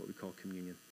communion, what we call communion.